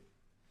you did?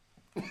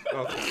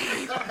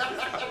 Okay.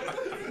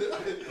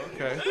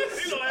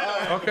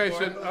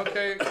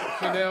 Okay,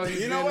 Chanel,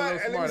 he's You know being what? a little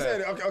Let me smart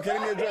say ass. that. Okay,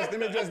 let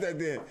me address that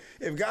then.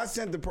 If God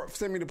send me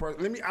the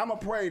person, I'm gonna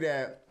pray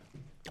that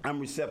I'm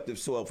receptive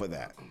soil for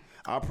that.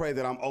 I'll pray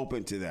that I'm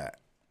open to that.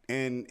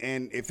 And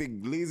if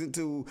it leads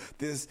into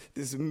this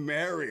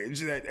marriage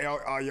that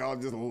y'all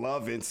just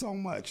loving so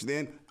much,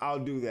 then I'll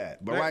do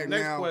that. But right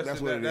next now, question,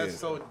 that's what it that's is.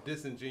 so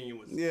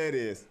disingenuous. Yeah, it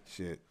is.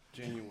 Shit.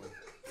 Genuine.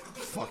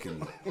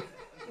 Fucking.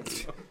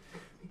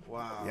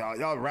 Wow.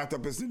 Y'all wrapped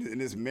up in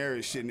this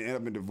marriage shit and end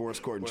up in divorce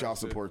court and child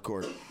support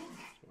court.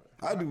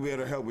 I do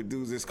better help with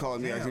dudes that's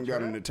calling me asking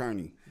about an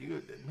attorney.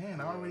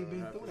 Man, I already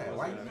been through that.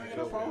 Why you bringing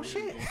up all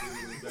shit?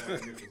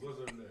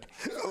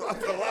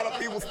 A lot of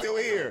people still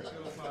here.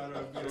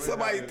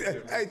 Somebody,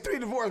 hey, 3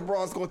 divorce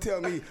bros gonna tell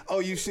me, oh,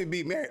 you should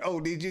be married. Oh,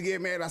 did you get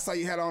married? I saw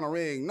you had on a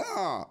ring.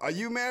 Nah. Are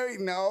you married?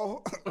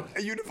 No.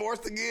 Are you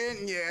divorced again?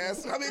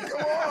 Yes. I mean,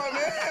 come on,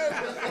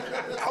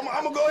 man.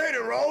 I'm gonna go ahead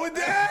and roll with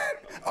that.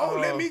 Oh,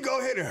 let me go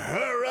ahead and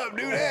hurry up,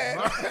 do that.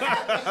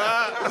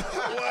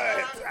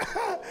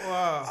 What?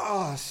 Wow.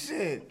 Oh,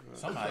 shit.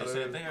 Somebody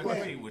said they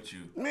agree with you.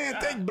 Man,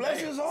 thank bless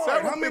his heart.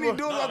 Several How many people-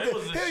 dudes No, out it there?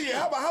 was a Hell yeah,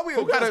 shit. how we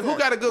Who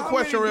got a good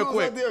question real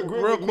quick?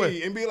 Real quick.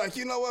 Me and be like,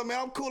 you know what, man,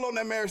 I'm cool on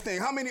that marriage thing.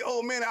 How many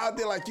old men out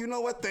there like, you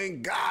know what,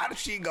 thank God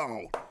she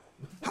gone.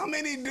 How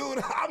many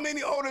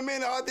older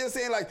men are out there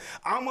saying like,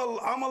 I'm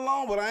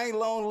alone, but I ain't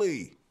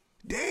lonely.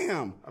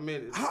 Damn. I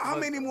mean, how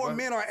many more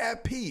men are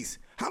at peace?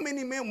 How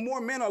many more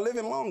men are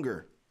living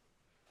longer?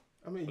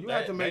 I mean, you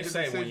have to make They a say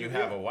decision. when you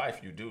have a wife,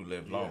 you do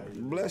live longer.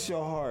 Bless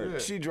your heart. Yeah,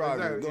 She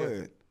driving. exactly, Go yeah.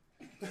 ahead.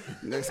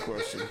 Next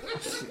question.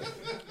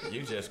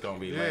 You just gonna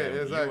be Yeah, laying,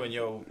 exactly. you and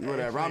your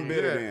Whatever. I'm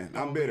bitter, Yeah. man.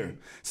 I'm bitter.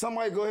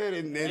 Somebody go ahead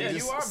and yeah,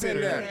 just you are send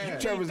bitter. that. You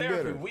Trevor's need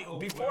therapy. bitter.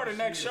 Before the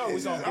next show,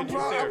 we're gonna I'm get you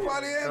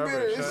probably, therapy.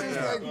 bitter. It's just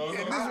Yeah. like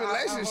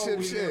this relationship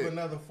we live shit.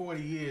 another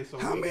 40 years. So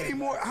How we many can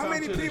more? How come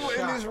many to the people in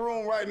shop. this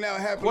room right now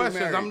happily Questions.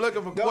 married? I'm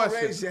looking for Don't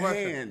questions. raise your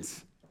Questions.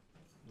 hands.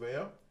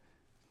 Well,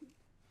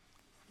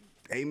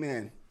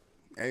 Amen.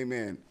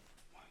 Amen.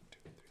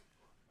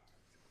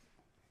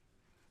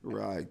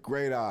 Right.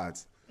 Great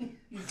odds.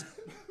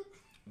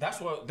 That's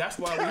why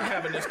we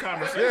having this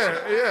conversation.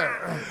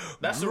 Yeah.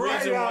 That's the Great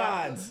reason why.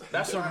 odds.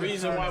 That's the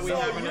reason why we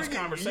having this You're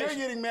conversation.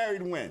 getting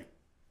married when?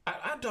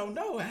 I don't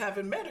know. I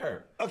haven't met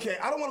her. Okay,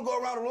 I don't want to go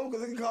around the room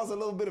because it can cause a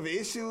little bit of an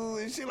issue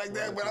and shit like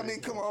that. But I mean,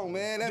 come on,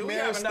 man. That Do we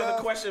marriage have another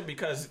stuff. question?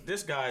 Because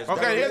this guy is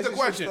Okay, here's a relationship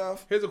question.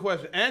 stuff. Here's a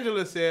question.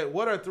 Angela said,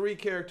 "What are 3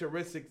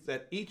 characteristics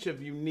that each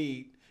of you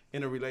need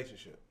in a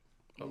relationship?"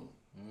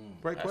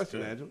 Great that's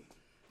question, good. Angela.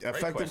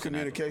 Effective question,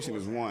 communication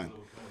is one.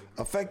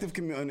 Effective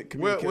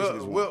communication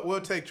is one. We'll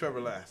take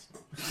Trevor last.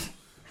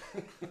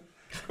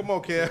 Come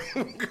on,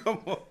 Kev. Come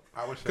on.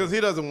 I would say Because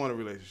he doesn't want a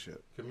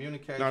relationship.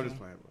 communication, No, I'm just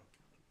playing, bro.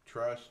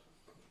 trust,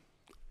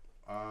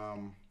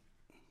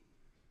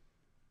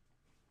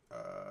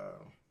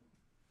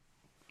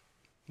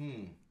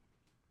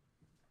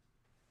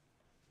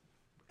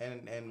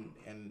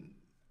 and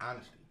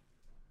honesty,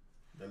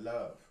 the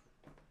love.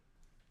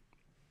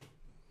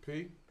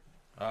 P?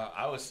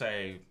 I would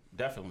say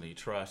definitely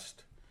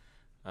trust.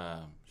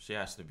 She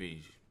has to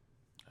be.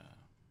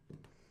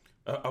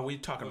 Are we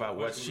talking about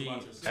what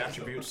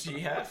attributes she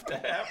have to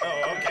have?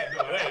 Oh, okay.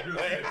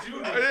 Wait.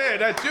 Yeah,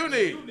 that you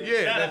need.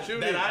 Yeah, that you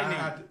need.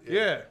 I need.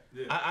 Yeah.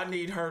 I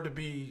need her to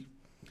be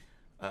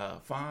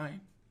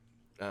fine.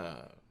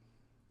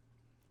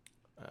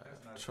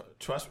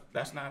 Trust.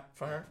 That's not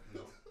for her.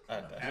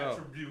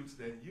 Attributes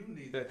that you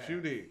need. That you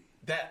need.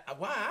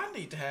 Why I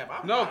need to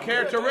have. No,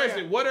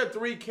 characteristics. What are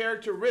 3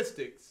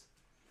 characteristics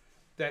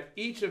that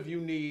each of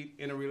you need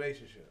in a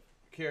relationship?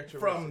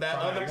 Characteristics. from that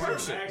other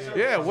person?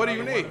 Yeah, what do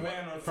you need?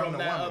 From the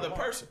that woman. other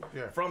person.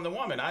 Yeah. From the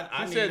woman.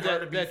 I You need said her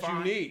to that, be that fine.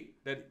 you need.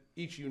 That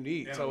each you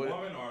need. And So a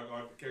woman or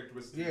the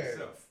characteristics Yeah. of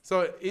yourself.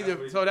 so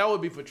either so that would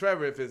be for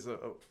Trevor if it's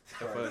the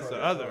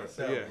other.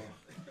 Yeah.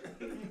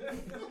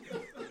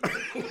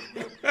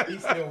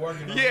 He's still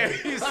working on Yeah,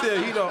 he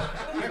said he don't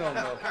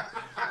know.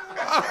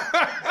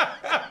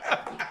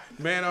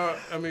 Man,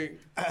 I mean,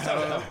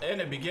 In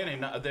the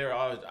beginning, there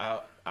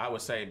are. I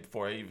would say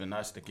for even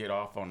us to get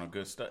off on a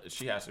good stuff,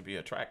 she has to be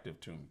attractive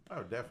to me.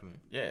 Oh, definitely.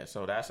 Yeah,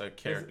 so that's a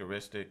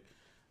characteristic.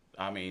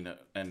 I mean,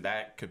 and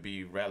that could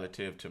be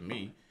relative to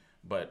me,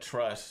 but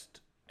trust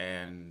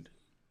and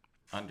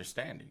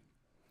understanding.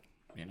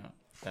 You know,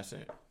 that's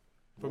it.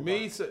 for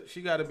me,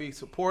 she got to be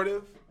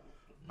supportive,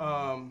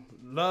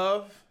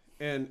 love,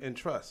 and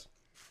trust.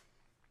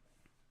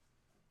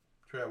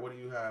 Trev, what do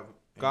you have?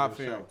 in God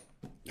yourself? fearing,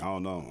 I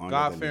don't know. I don't know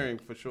God what that fearing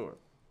for sure.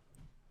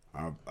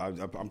 means.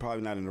 I'm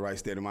probably not in the right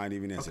state of mind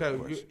even answer that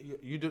Okay, question.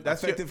 you do.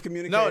 That's Effective your,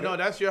 communicator. No,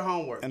 that's your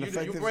homework. An You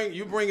effective-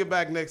 bring it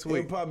back next It'll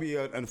week. probably be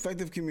an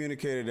effective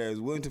communicator that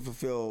is willing to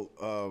fulfill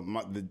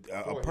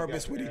a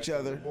purpose with each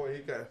other. Boy,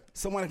 he got.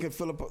 Someone that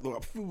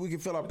can we can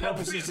fill our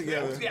purposes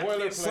together.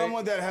 Boilerplate.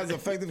 Someone that has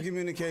effective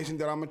communication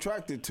that I'm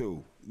attracted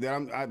to.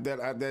 That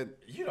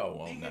You don't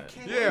want that.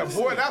 Yeah,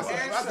 boy, that's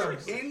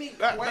Any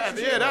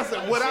that's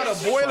without a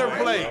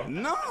boilerplate.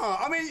 No,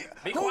 I mean,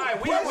 Be quiet.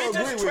 whoever We agree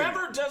just with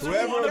Trevor me. doesn't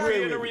Whoever want to agree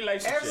be in a with me.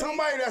 relationship.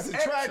 Somebody that's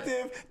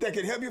attractive that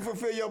can help you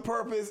fulfill your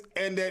purpose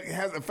and that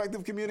has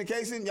effective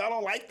communication. Y'all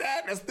don't like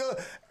that? That's still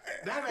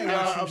That ain't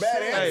what a you bad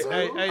said. answer.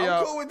 Hey, I'm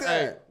y'all. cool with Hey,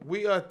 that.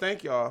 we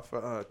thank y'all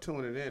for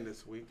tuning in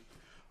this week.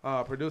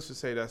 Producer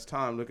say that's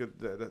time. Look at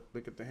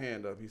the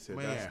hand up. He said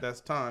Man.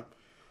 that's time.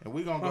 And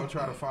we're gonna go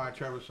try to find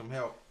Trevor some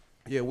help.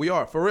 Yeah, we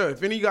are for real.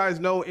 If any of you guys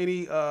know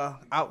any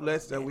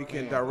outlets that we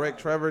can direct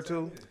Trevor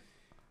to,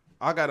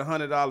 I got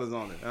 $100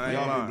 on it. I ain't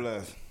Y'all lying. be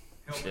blessed.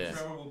 Helping Yeah.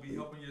 Trevor will be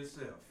helping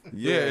yourself.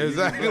 Yeah, you be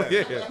exactly. blessed.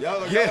 Yeah. Y'all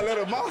got Yeah. a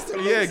little monster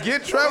loose. Yeah, get Y'all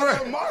got a Trevor.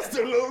 little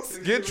monster loose.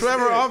 Get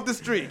Trevor off the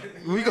street.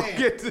 We gonna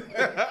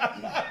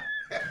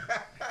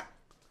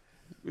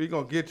we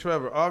gonna get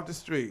Trevor off the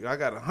street. I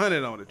got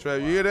 100 on it,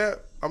 Trevor. You hear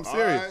that? I'm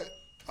serious. All right.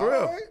 For real.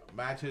 All right.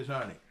 Match his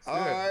honey. All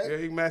Yeah, right. yeah,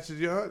 he matches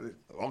your 100.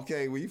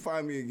 Okay, when you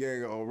find me a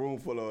gang, a room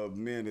full of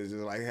men that's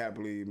just like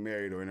happily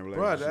married or in a Bro,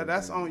 relationship,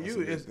 that's then on a you.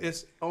 good It's thing.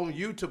 it's on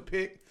you to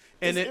pick.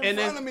 It's And in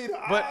front of me.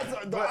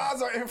 The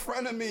odds are in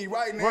front of me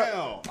right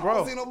now. I bro.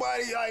 don't see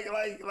nobody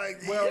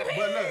like. Well,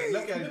 but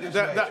look at it this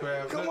way,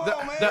 Trev. Come Look-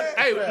 on, man.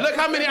 Hey, look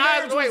how many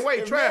odds. Wait,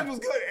 If Trev. marriage was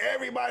good,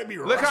 everybody be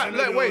Look how. rushing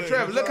into Wait, it.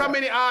 Trev. Look how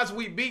many odds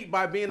we beat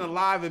by being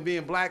alive and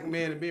being black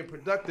men and being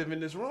productive in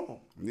this room.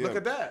 Yeah. Look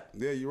at that.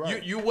 Yeah, you're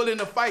right. You willing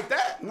to fight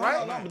that, No,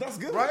 right? no, but that's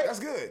good. Right? That's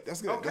good.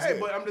 That's good. Okay, That's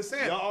good. but I'm just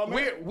saying, Y'all all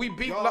married? we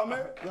beat. Y'all all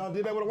married? Y'all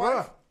did that with a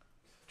wife?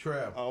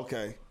 Trev. Oh,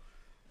 okay.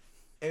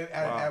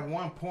 At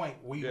one point,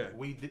 we Yeah.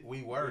 we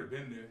were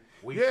Been there.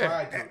 we Yeah.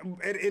 tried to.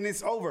 And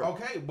it's over.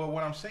 Okay, but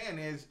what I'm saying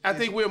is, I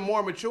think we're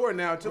more mature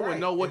now too, Right,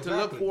 and know what to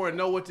look exactly. for and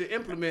know what to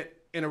implement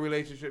in a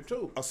relationship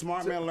too. A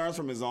smart man learns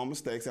from his own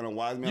mistakes, and a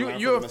wise man learns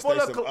You're from the full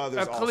mistakes of of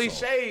others also.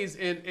 cliches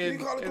and You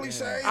call it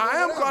cliches? I am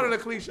whatever. calling it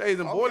cliches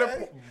and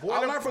Okay. I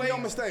learned from your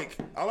mistake.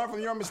 I learned from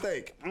your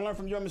mistake. I learned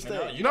from your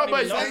mistake. You No, don't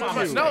but even know my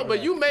mistake. no,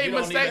 but you made You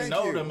don't mistakes. even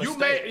know the You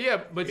mistake.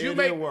 made but It you didn't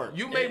made work.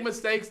 you made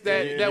mistakes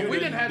that we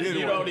didn't have to didn't do.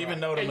 You don't even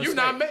know the And mistake.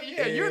 you're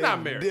not you're not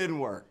It married. didn't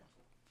work.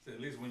 So at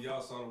least when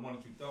y'all saw the one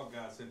that you thought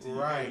God sent to you,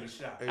 Right. you gave it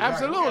a shot.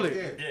 Absolutely.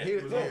 Yeah. He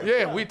was there.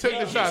 Yeah, we took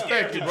the shot.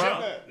 Thank you, bro.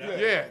 jump.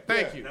 Yeah,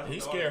 thank you.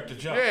 He's scared to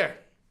jump. Yeah.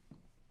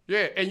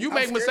 Yeah, and you I'm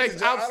make scared mistakes to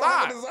jump. I outside. don't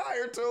have a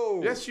desire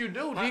to. Yes, you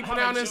do. Deep How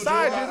down many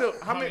inside, children you you do. got?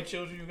 How How many? many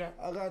children you got?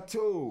 I got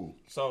two.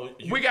 So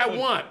We got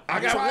one. I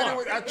got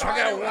one. I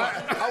tried it.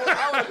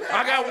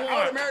 I got one. I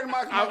would have married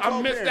my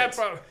I missed that co-parents.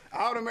 part.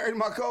 I would have married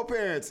my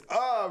co-parents.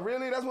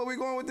 Really? That's where we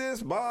going with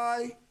this?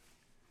 Bye.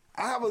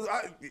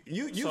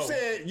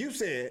 You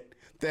said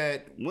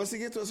that once it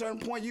gets to a certain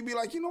point, you'd be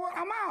like, you know what?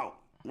 I'm out.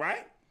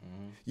 Right?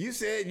 You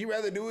said you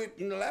rather do it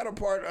in the latter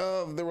part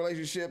of the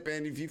relationship,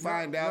 and if you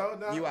find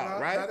out, you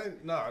out,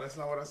 right? No, that's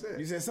not what I said.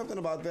 You said something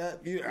about that.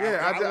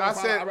 I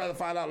said- I'd rather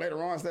find out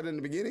later on instead of in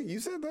the beginning. You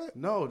said that?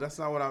 No, that's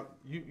not what I.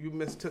 You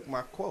mistook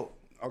my quote.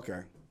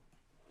 Okay.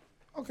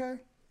 Okay.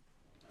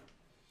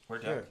 We're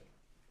done. Yeah,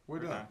 we're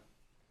done.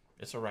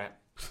 It's a wrap.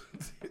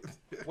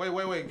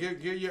 Wait.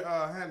 Give your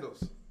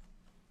handles.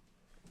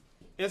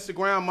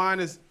 Instagram, mine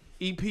is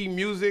EP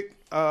Music.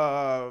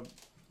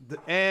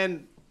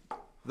 And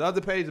the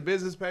other page, the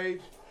business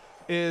page,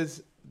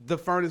 is The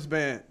Furnace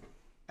Band.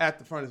 At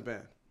The Furnace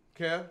Band.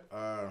 Kev?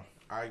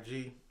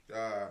 IG,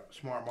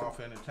 Smart Mouth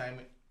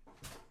Entertainment.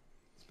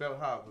 Spell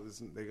how? Because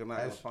they're not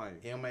going to find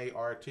you.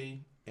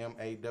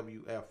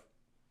 MARTMAWF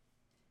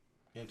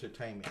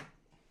Entertainment.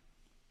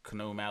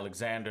 Khnum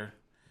Alexander.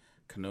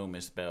 Khnum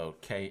is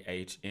spelled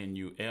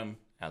KHNUM.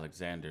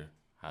 Alexander,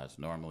 how it's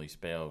normally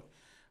spelled,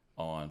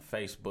 on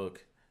Facebook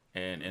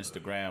and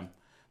Instagram.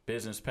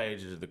 Business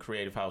page is the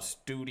Creative House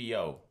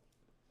Studio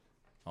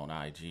on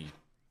IG.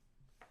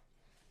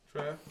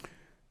 Trev?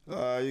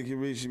 You can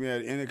reach me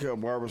at Indica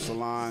Barber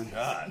Salon.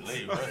 God,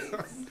 leave, bro.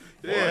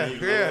 Yeah.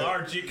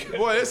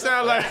 Boy, it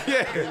sound like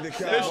it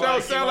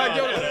sure sound like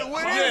your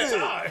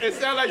it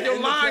sound like your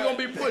line gonna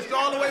be pushed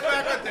all the way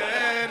back at the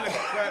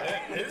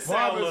end. It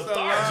sounds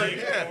lethargic.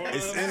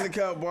 It's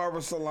Indica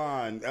Barber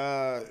Salon.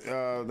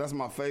 That's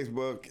my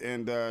Facebook,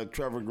 and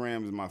Trevor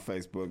Graham is my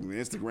Facebook. The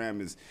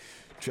Instagram is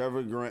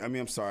Trevor Graham.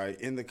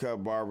 Indica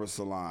Barber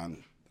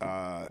Salon.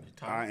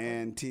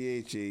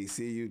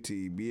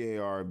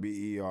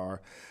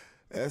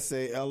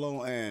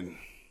 INTHECUTBARBERSALON.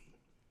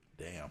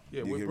 Damn.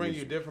 Yeah, You we can bring reach-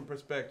 you different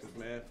perspectives,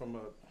 man. From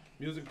a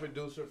music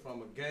producer,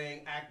 from a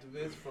gang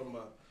activist, from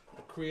a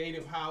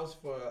creative house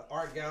for an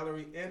art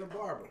gallery, and a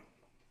barber.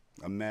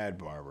 A mad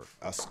barber,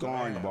 a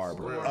scorned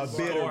barber, a Scorned.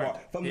 bitter barber,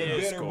 from the He is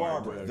bitter scorned,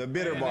 barber, bro. the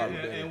bitter barber.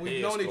 And we've He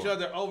is known each cool.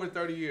 other over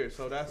 30 years,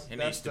 so that's He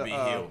that's needs to the, be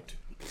healed.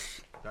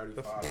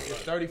 35.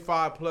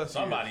 35 plus.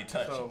 Somebody years.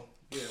 touch So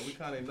yeah, we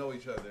kind of know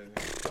each other.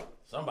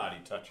 Somebody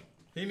touch him.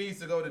 He needs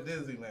to go to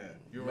Disneyland.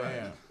 You're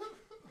right. Man.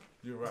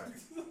 You're right.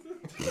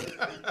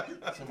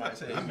 Somebody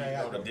say he may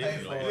have go to to pay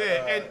for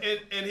Disneyland.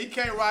 Yeah, and he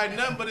can't ride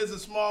nothing but It's a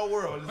Small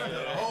World. It's the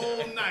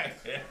whole night.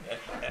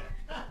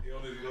 You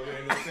don't need to go there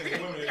and no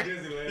single women in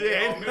Disneyland.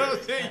 Yeah, All ain't no men.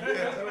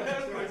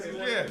 thing.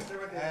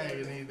 Yeah. Hey,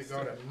 you need to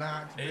go to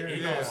Knox. He Yeah.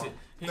 gonna see,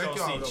 he Thank gonna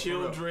y'all, see though, for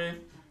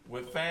children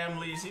with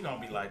families. He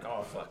gonna be like,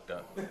 all fucked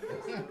up. He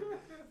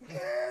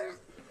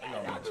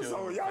gonna be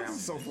children. Y'all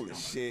just so full of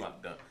shit.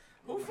 Fucked up.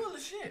 Who full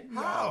of shit?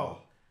 How?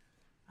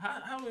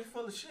 How we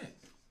full of shit?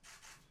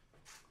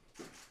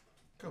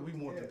 Cause we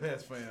want the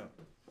best for him.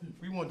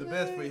 We want the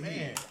best for him.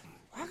 Man.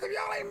 How come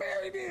y'all ain't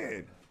married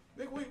then?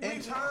 Nigga, we In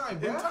time,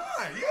 bro. In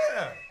time,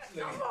 yeah.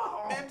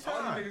 All these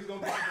niggas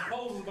gonna be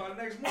proposals by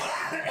next month.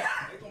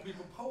 They gonna be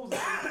proposing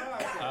on the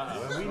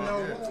podcast. Well, we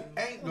know who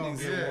ain't gonna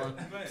get one.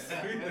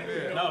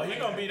 No, he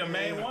gonna be the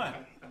main one.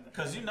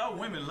 Cause you know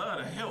women love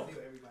to help.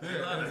 They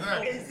love to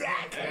help.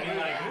 Exactly. And he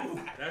like, ooh,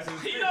 That's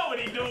his he pitch. know what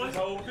he doing. His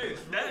whole pitch.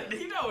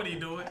 He know what he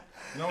doing.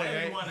 No, he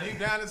They ain't. wanna- Deep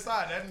down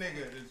inside, that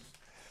nigga is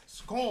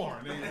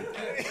scorned. True. And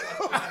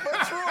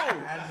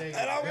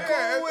I'm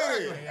cool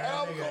with it. And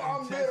I'm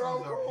bitter.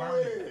 I'm cool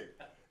with it.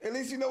 At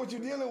least you know what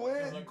you're dealing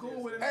with. You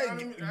cool with it? Hey, I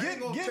ain't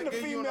gonna getting the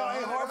take you female on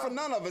ain't all hard that. for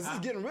none of us. It's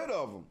getting rid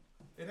of them.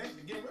 It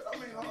ain't get rid of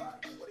me. Hard.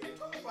 What are you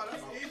talking about?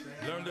 That's easy.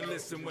 Learn to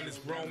listen when it's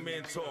grown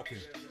men talking,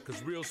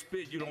 cause real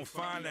spit you don't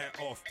find that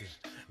often.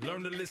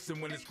 Learn to listen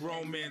when it's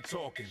grown men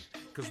talking,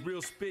 cause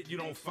real spit you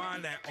don't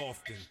find that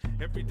often.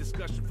 Every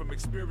discussion from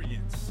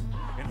experience,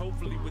 and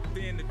hopefully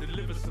within it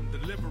delivers some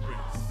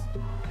deliverance.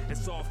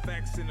 It's all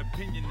facts and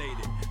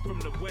opinionated, from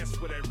the west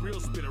where that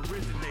real spit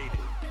originated.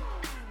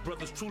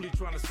 Brothers truly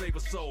trying to save a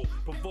soul,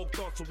 provoke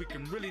thought so we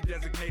can really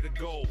designate a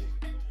goal.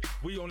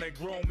 We on that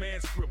grown man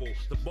scribble,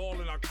 the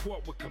ball in our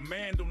court with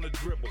command on the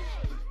dribble.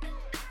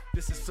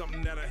 This is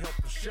something that'll help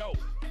the show,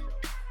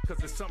 cause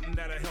it's something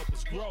that'll help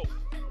us grow.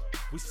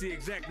 We see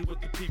exactly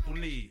what the people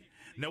need.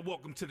 Now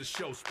welcome to the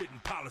show, Spitting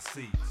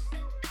Policies.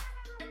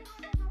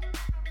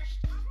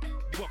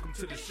 Welcome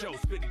to the show,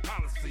 Spitting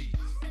Policies.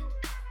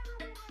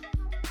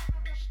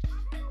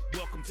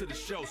 Welcome to the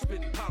show,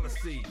 Spitting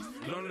Policies.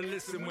 Learn to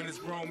listen when it's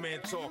grown men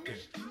talking,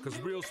 cause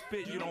real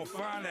spit you don't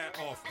find that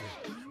often.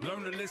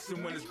 Learn to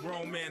listen when it's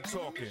grown men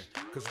talking,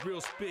 cause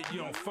real spit you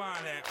don't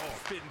find that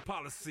often. Spitting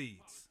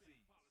Policies.